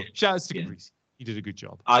 So shout out to Caprice. He did a good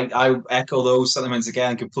job. I echo those sentiments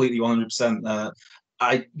again, completely 100%.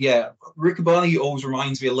 Riccaboni always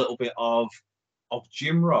reminds me a little bit of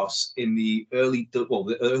Jim Ross in the early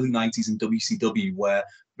 90s in WCW, where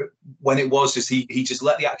when it was just he just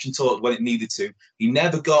let the action talk when it needed to. He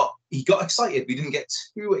got excited, but he didn't get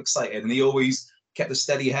too excited, and he always kept a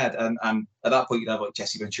steady head. And at that point, you'd have like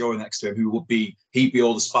Jesse Ventura next to him, he'd be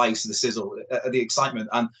all the spice, the sizzle, the excitement.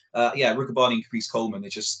 And Riccaboni and Caprice Coleman are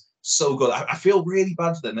just so good. I feel really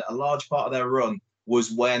bad for them. A large part of their run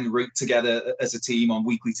was when together as a team on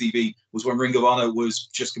weekly TV was when Ring of Honor was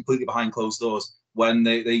just completely behind closed doors. When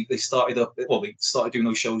they started doing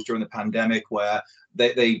those shows during the pandemic where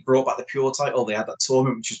they brought back the Pure title. They had that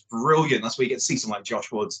tournament, which is brilliant. That's where you get to see someone like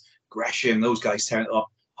Josh Woods, Gresham, those guys tearing it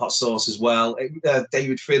up. Hot Sauce as well.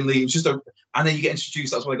 David Finlay. It was just and then you get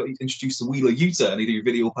introduced. That's why I got introduced to Wheeler Yuta, and they do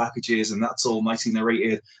video packages, and that's all nicely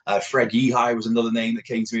narrated. Fred Yehai was another name that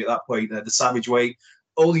came to me at that point. The Savage Weight.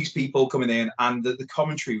 All these people coming in, and the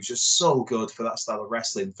commentary was just so good for that style of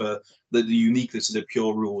wrestling, for the uniqueness of the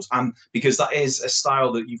Pure rules, and because that is a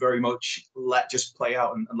style that you very much let just play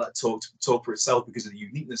out and let talk for itself because of the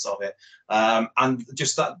uniqueness of it. And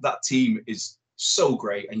just that team is so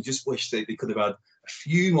great, and you just wish they could have had a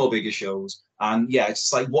few more bigger shows. And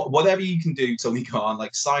it's like whatever you can do, Tony Khan,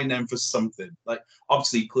 like sign them for something. Like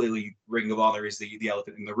obviously, clearly, Ring of Honor is the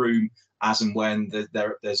elephant in the room, as and when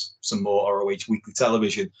there's some more ROH weekly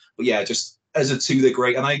television. But just as a two, they're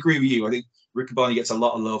great. And I agree with you. I think Riccaboni gets a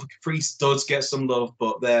lot of love. Caprice does get some love,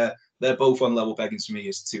 but they're both on level beggings for me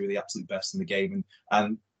as two of the absolute best in the game,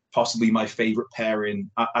 and possibly my favorite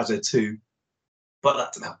pairing as a two. But I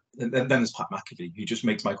don't know. And then there's Pat McAfee, who just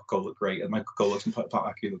makes Michael Cole look great, and Michael Cole makes Pat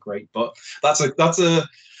McAfee look great. But that's a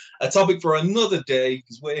topic for another day,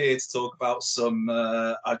 because we're here to talk about some.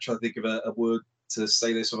 I'm trying to think of a word to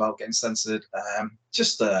say this without getting censored.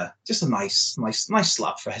 Just a nice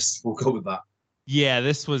slap fest. We'll go with that. Yeah,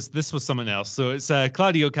 this was someone else. So it's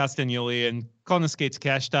Claudio Castagnoli and Konosuke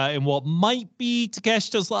Takeshita in what might be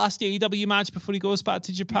Takeshita's last AEW match before he goes back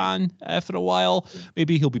to Japan for a while.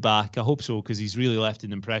 Maybe he'll be back. I hope so, because he's really left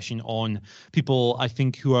an impression on people, I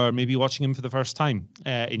think, who are maybe watching him for the first time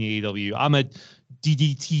in AEW. I'm a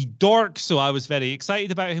DDT dork, so I was very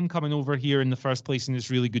excited about him coming over here in the first place, and it's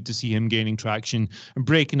really good to see him gaining traction and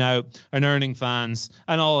breaking out and earning fans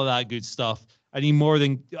and all of that good stuff. What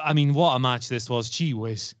a match this was. Gee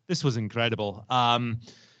whiz, this was incredible.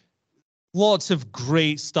 Lots of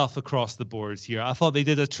great stuff across the board here. I thought they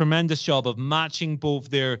did a tremendous job of matching both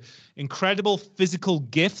their incredible physical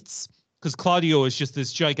gifts, because Claudio is just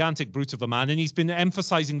this gigantic brute of a man, and he's been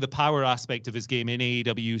emphasizing the power aspect of his game in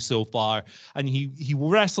AEW so far, and he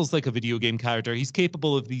wrestles like a video game character. He's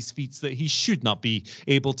capable of these feats that he should not be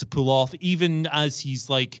able to pull off, even as he's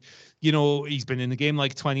like, he's been in the game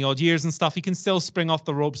like 20 odd years and stuff. He can still spring off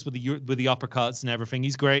the ropes with the uppercuts and everything.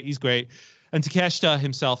 He's great. And Takeshita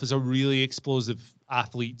himself is a really explosive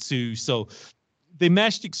athlete too. So they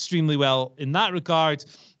meshed extremely well in that regard.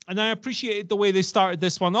 And I appreciated the way they started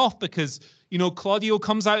this one off, because, Claudio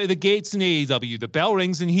comes out of the gates in AEW, the bell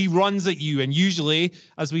rings and he runs at you. And usually,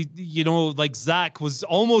 as we, like Zack was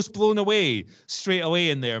almost blown away straight away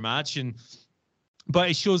in their match. But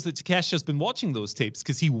it shows that Takeshita's been watching those tapes,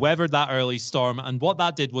 because he weathered that early storm. And what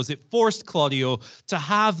that did was it forced Claudio to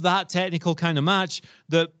have that technical kind of match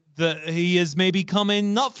that he is maybe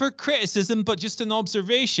coming not for criticism, but just an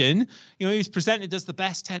observation. He's presented as the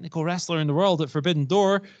best technical wrestler in the world at Forbidden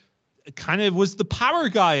Door. It kind of was the power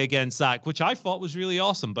guy against Zack, which I thought was really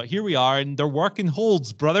awesome. But here we are, and they're working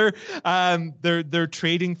holds, brother. They're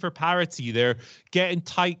trading for parity. They're getting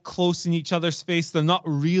tight, close in each other's face. They're not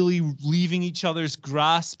really leaving each other's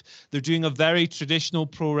grasp. They're doing a very traditional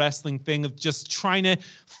pro wrestling thing of just trying to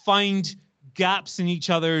find gaps in each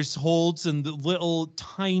other's holds and the little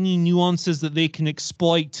tiny nuances that they can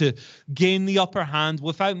exploit to gain the upper hand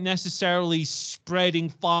without necessarily spreading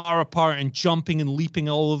far apart and jumping and leaping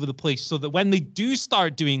all over the place. So that when they do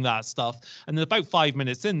start doing that stuff, and about 5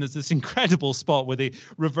 minutes in, there's this incredible spot where they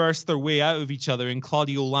reverse their way out of each other and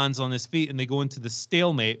Claudio lands on his feet and they go into the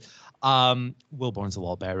stalemate. Wilborn's a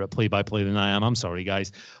lot better at play-by-play than I am. I'm sorry,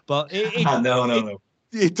 guys. But No.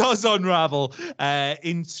 It does unravel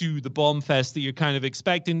into the bomb fest that you're kind of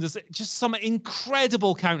expecting. There's just some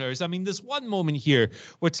incredible counters. I mean, there's one moment here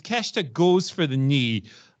where Takeshita goes for the knee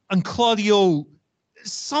and Claudio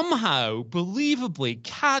somehow, believably,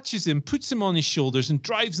 catches him, puts him on his shoulders and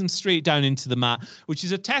drives him straight down into the mat, which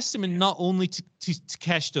is a testament not only to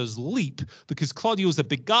Takeshita's leap, because Claudio's a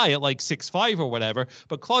big guy at like 6'5" or whatever,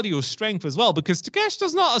 but Claudio's strength as well, because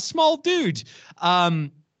Takeshita's not a small dude.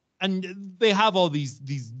 And they have all these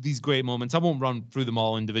great moments. I won't run through them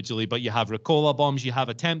all individually, but you have Ricola bombs, you have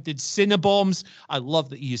attempted Cinnabons. I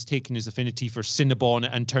love that he has taken his affinity for Cinnabon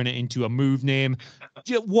and turned it into a move name.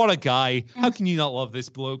 What a guy. How can you not love this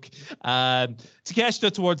bloke?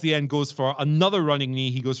 Takeshita towards the end goes for another running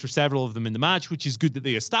knee. He goes for several of them in the match, which is good that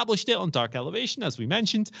they established it on Dark Elevation, as we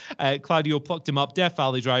mentioned. Claudio plucked him up, Death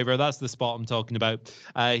Valley Driver. That's the spot I'm talking about.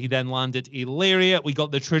 He then landed a lariat. We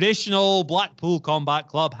got the traditional Blackpool Combat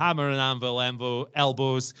Club hammer and anvil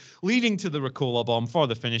elbows, leading to the Ricola bomb for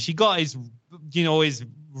the finish. He got his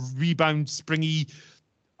rebound springy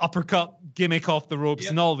uppercut gimmick off the ropes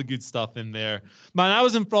and all the good stuff in there. Man, I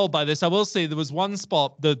was enthralled by this. I will say there was one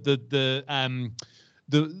spot that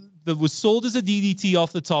was sold as a DDT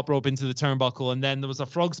off the top rope into the turnbuckle, and then there was a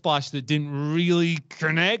frog splash that didn't really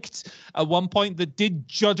connect at one point that did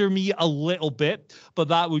judder me a little bit, but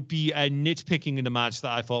that would be a nitpicking in the match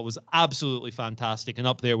that I thought was absolutely fantastic and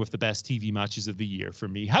up there with the best TV matches of the year for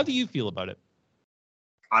me. How do you feel about it?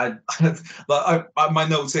 My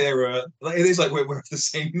notes here, it is like we're the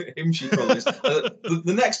same hymn sheet brothers.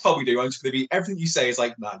 The next pod we do, I'm just going to be everything you say is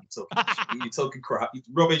like, nah, you're talking crap,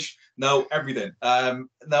 rubbish. No, everything.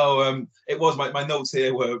 It was my notes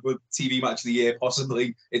here were TV match of the year,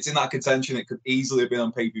 possibly. It's in that contention. It could easily have been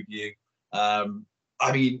on pay-per-view.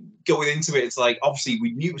 I mean, going into it, it's like, obviously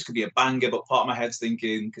we knew this could be a banger, but part of my head's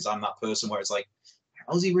thinking, because I'm that person where it's like,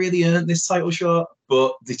 how's he really earned this title shot?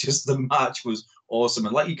 But the match was awesome.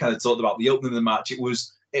 And like you kind of talked about the opening of the match,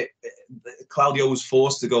 Claudio was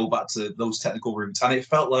forced to go back to those technical roots. And it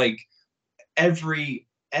felt like every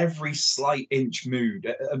slight inch moved,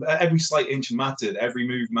 every slight inch mattered, every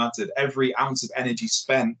move mattered, every ounce of energy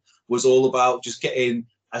spent was all about just getting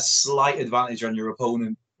a slight advantage on your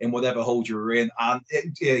opponent in whatever hold you were in. And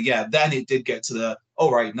then it did get to the,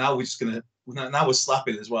 all right, now we're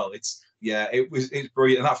slapping as well. It's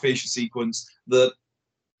brilliant. And that finishing sequence,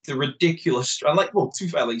 the ridiculous, well, to be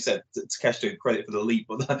fair, like you said, Takeshita credit for the leap,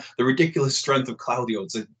 but the ridiculous strength of Claudio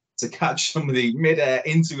to catch somebody midair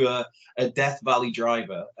into a Death Valley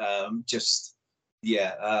driver. And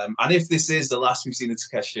if this is the last we've seen of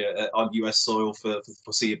Takeshita on US soil for the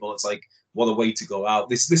foreseeable, it's like, what a way to go out.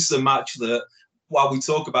 This is a match that, while we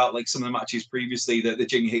talk about like some of the matches previously, the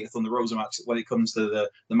Jamie Hayter Thunder Rosa match, when it comes to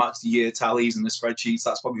the match of the year tallies and the spreadsheets,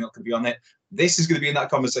 that's probably not going to be on it. This is going to be in that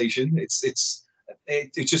conversation. It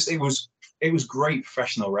was great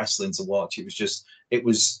professional wrestling to watch. It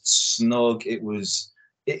was snug.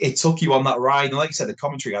 It took you on that ride, and like you said, the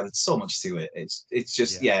commentary added so much to it. It's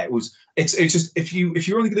just if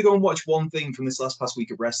you're only going to go and watch one thing from this past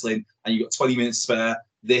week of wrestling and you got 20 minutes spare,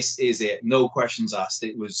 this is it. No questions asked.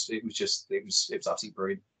 It was absolutely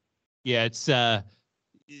brilliant. Yeah, it's the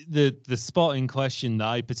spot in question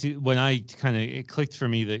that it clicked for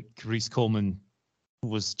me that Reese Coleman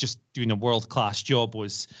was just doing a world-class job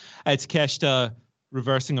was Takeshita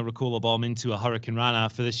reversing a Ricola bomb into a Hurricane Rana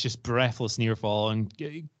for this just breathless near fall, and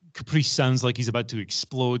Caprice sounds like he's about to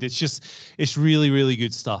explode. It's really, really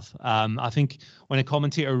good stuff. I think when a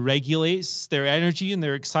commentator regulates their energy and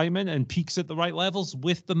their excitement and peaks at the right levels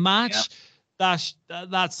with the match, that's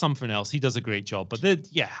something else. He does a great job. But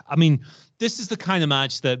this is the kind of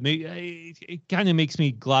match that it kind of makes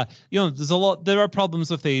me glad. There are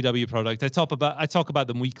problems with the AEW product. I talk about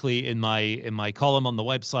them weekly in my column on the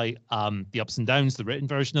website, the ups and downs, the written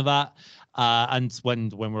version of that. And when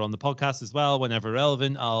we're on the podcast as well, whenever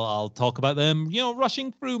relevant, I'll talk about them,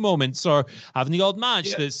 rushing through moments or having the odd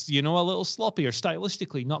match that's, a little sloppy or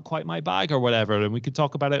stylistically not quite my bag or whatever. And we can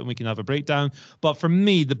talk about it and we can have a breakdown. But for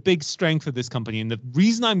me, the big strength of this company and the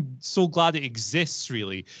reason I'm so glad it exists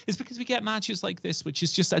really is because we get matches like this, which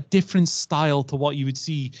is just a different style to what you would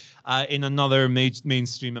see in another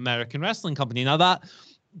mainstream American wrestling company. Now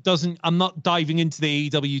I'm not diving into the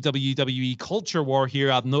AEW WWE culture war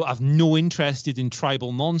here. I've no interest in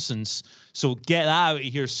tribal nonsense. So get out of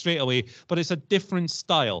here straight away. But it's a different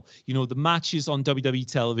style. The matches on WWE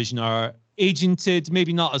television are agented,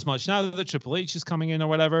 maybe not as much now that Triple H is coming in or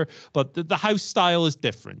whatever, but the house style is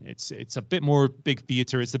different. It's a bit more big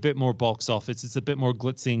theater. It's a bit more box office. It's a bit more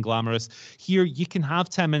glitzy and glamorous. Here, you can have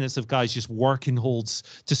 10 minutes of guys just working holds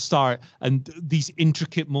to start and these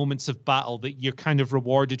intricate moments of battle that you're kind of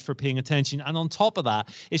rewarded for paying attention. And on top of that,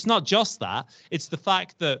 it's not just that. It's the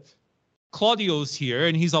fact that Claudio's here,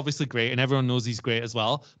 and he's obviously great, and everyone knows he's great as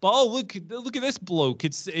well. But look at this bloke.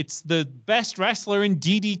 It's the best wrestler in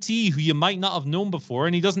DDT, who you might not have known before,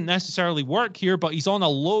 and he doesn't necessarily work here, but he's on a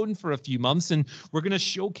loan for a few months, and we're going to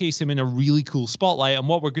showcase him in a really cool spotlight. And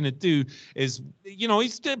what we're going to do is,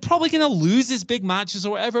 he's probably going to lose his big matches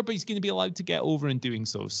or whatever, but he's going to be allowed to get over in doing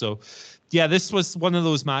so. So, yeah, this was one of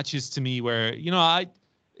those matches to me where,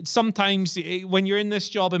 sometimes when you're in this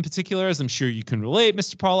job in particular, as I'm sure you can relate,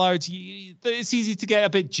 Mr. Pollard, it's easy to get a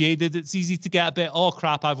bit jaded. It's easy to get a bit, oh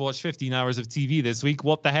crap, I've watched 15 hours of TV this week.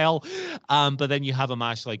 What the hell? But then you have a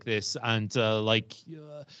match like this, and for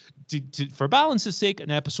balance's sake, an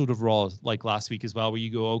episode of Raw like last week as well, where you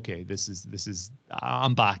go, okay, this is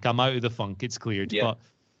I'm back. I'm out of the funk. It's cleared. Yeah. But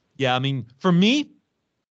yeah, for me,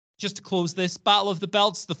 just to close this, Battle of the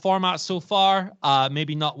Belts, the format so far,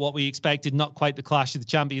 maybe not what we expected, not quite the Clash of the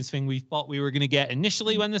Champions thing we thought we were going to get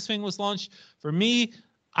initially when this thing was launched. For me,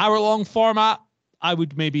 hour-long format, I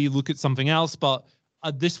would maybe look at something else, but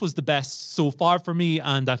this was the best so far for me,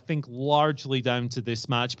 and I think largely down to this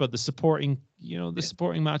match, but the supporting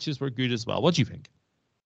matches were good as well. What do you think?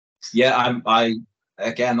 Yeah, I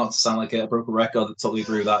again, not to sound like a broken record, I totally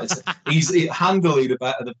agree with that. It's easily, handily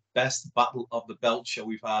the best Battle of the Belt show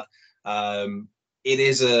we've had. It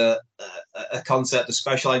is a concept, a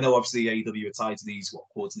special. I know obviously AEW are tied to these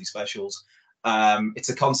quarterly specials. It's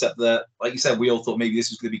a concept that, like you said, we all thought maybe this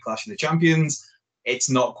was going to be Clash of the Champions.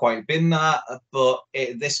 It's not quite been that, but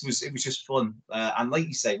it was just fun. And like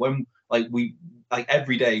you say, when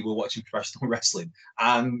every day we're watching professional wrestling,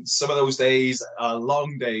 and some of those days are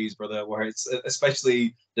long days, brother, where it's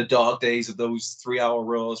especially the dark days of those 3-hour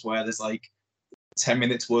Raws where there's like 10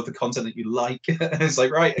 minutes worth of content that you like. And it's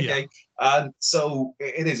like, right, okay. Yeah. And so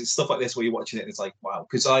it's stuff like this where you're watching it and it's like, wow.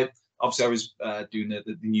 Because I was doing the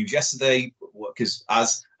news yesterday, because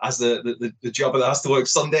as the job that has to work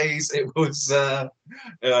Sundays, it was but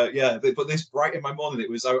this bright in my morning, it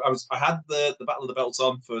was I had the Battle of the Belts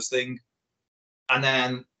on first thing, and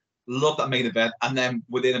then loved that main event, and then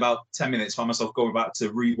within about 10 minutes found myself going back to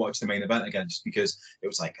rewatch the main event again, just because it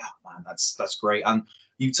was like, oh man, that's great. And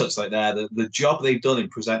you touched like there, the job they've done in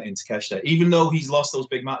presenting Takeshita, even though he's lost those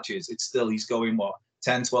big matches, it's still, he's going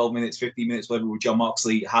 10, 12 minutes, 15 minutes, whatever, with Jon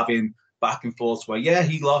Moxley, having back and forth where, yeah,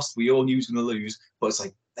 he lost, we all knew he was going to lose, but it's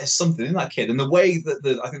like, there's something in that kid. And the way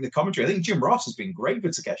that I think the commentary, I think Jim Ross has been great for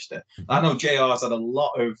Takeshita. I know JR's had a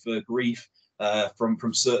lot of grief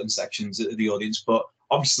from certain sections of the audience, but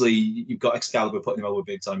obviously you've got Excalibur putting him over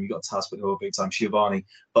big time, you've got Taz putting him over big time, Schiavone.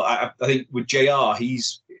 But I think with JR,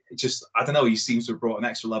 he's just, I don't know, he seems to have brought an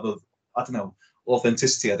extra level of, I don't know,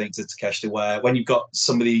 authenticity, I think, to Takeshita, where when you've got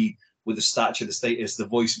somebody with the stature, the status, the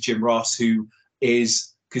voice of Jim Ross, who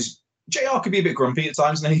is, because JR could be a bit grumpy at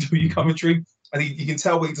times in AEW commentary, and you can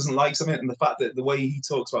tell when he doesn't like something, and the fact that the way he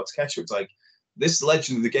talks about Takeshita, it's like, this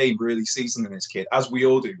legend of the game really sees something in this kid, as we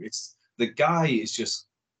all do. It's, the guy is just,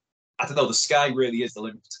 I don't know, the sky really is the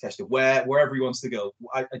limit for Takeshita, wherever he wants to go.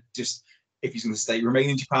 I just, if he's going to remain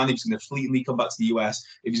in Japan, if he's going to fleetly come back to the US,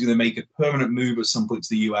 if he's going to make a permanent move at some point to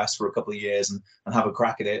the US for a couple of years and have a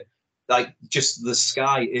crack at it, like, just the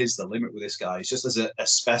sky is the limit with this guy. It's just as a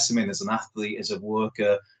specimen, as an athlete, as a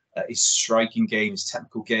worker, his striking game, his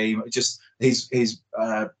technical game, just his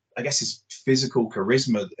I guess his physical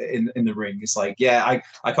charisma in the ring. It's like, yeah,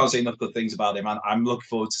 I can't say enough good things about him, and I'm looking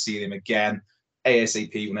forward to seeing him again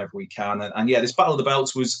ASAP whenever we can. And yeah, this Battle of the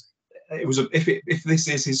Belts was, if this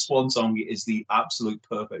is his swan song, it is the absolute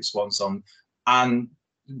perfect swan song. And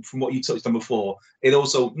from what you touched on before, it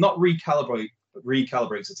also not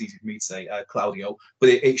recalibrates, it's easy for me to say, Claudio, but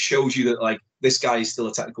it shows you that, like, this guy is still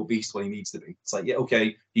a technical beast when he needs to be. It's like, yeah,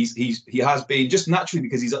 okay, he has been, just naturally,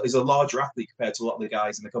 because he's a larger athlete compared to a lot of the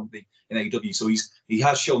guys in the company in AEW, so he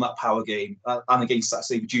has shown that power game, and against Zack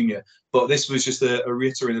Sabre Jr. But this was just a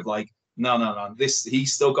reiterating of, like, no,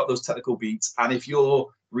 he's still got those technical beats, and if you're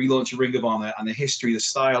relaunching Ring of Honor and the history, the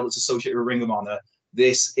style that's associated with Ring of Honor,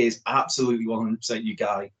 this is absolutely 100% your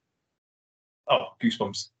guy. Oh,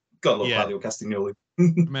 goosebumps. Gotta love Claudio Castagnoli.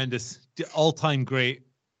 Tremendous. All-time great,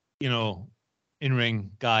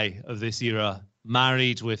 in-ring guy of this era,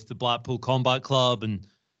 married with the Blackpool Combat Club and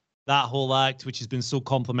that whole act, which has been so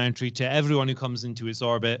complimentary to everyone who comes into its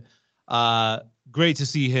orbit. Great to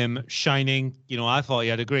see him shining. I thought he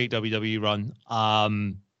had a great WWE run.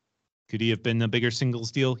 Could he have been a bigger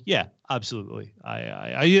singles deal? Yeah, absolutely.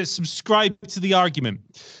 I subscribe to the argument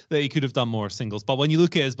that he could have done more singles. But when you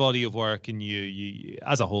look at his body of work, and you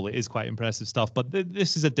as a whole, it is quite impressive stuff. But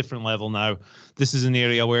this is a different level now. This is an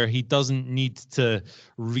area where he doesn't need to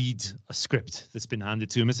read a script that's been handed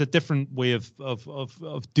to him. It's a different way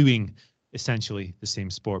of doing essentially the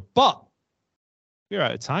same sport. But we're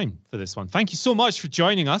out of time for this one. Thank you so much for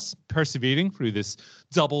joining us, persevering through this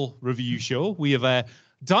double review show. We have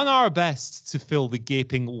done our best to fill the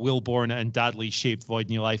gaping Wilborn and Dadley-shaped void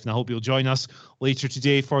in your life, and I hope you'll join us later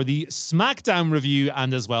today for the SmackDown review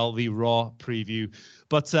and as well the Raw preview.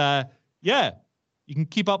 But yeah, you can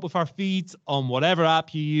keep up with our feeds on whatever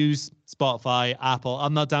app you use, Spotify, Apple.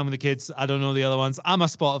 I'm not down with the kids. I don't know the other ones. I'm a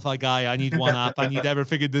Spotify guy. I need one app. I need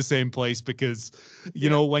everything in the same place because,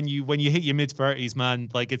 when you hit your mid-30s, man,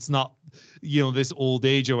 like, it's not, this old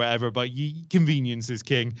age or whatever, but convenience is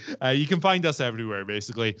king. You can find us everywhere,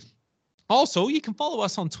 basically. Also, you can follow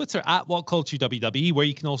us on Twitter at WhatCultureWWE, where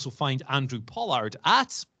you can also find Andrew Pollard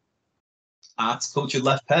at Cultured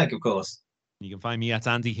Left Peg, of course. You can find me at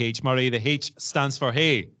Andy H. Murray. The H stands for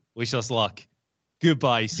hey. Wish us luck.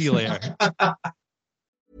 Goodbye. See you later.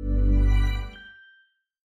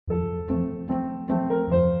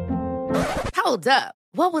 Hold up.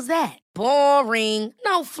 What was that? Boring.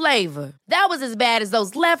 No flavor. That was as bad as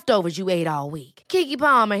those leftovers you ate all week. Keke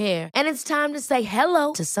Palmer here. And it's time to say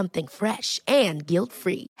hello to something fresh and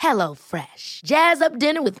guilt-free. Hello Fresh. Jazz up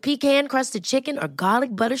dinner with pecan-crusted chicken or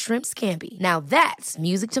garlic butter shrimp scampi. Now that's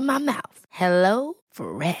music to my mouth. Hello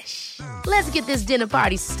Fresh. Let's get this dinner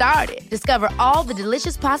party started. Discover all the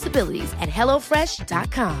delicious possibilities at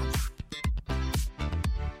HelloFresh.com.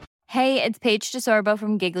 Hey, it's Paige DeSorbo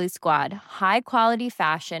from Giggly Squad. High quality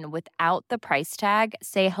fashion without the price tag.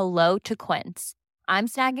 Say hello to Quince. I'm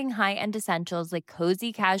snagging high-end essentials like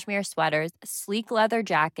cozy cashmere sweaters, sleek leather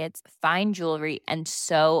jackets, fine jewelry, and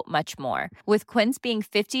so much more. With Quince being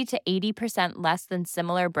 50 to 80% less than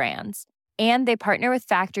similar brands. And they partner with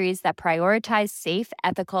factories that prioritize safe,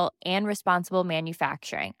 ethical, and responsible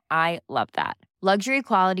manufacturing. I love that. Luxury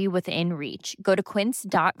quality within reach. Go to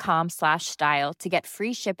quince.com/style to get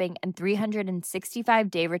free shipping and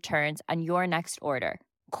 365-day returns on your next order.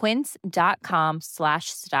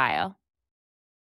 Quince.com/style.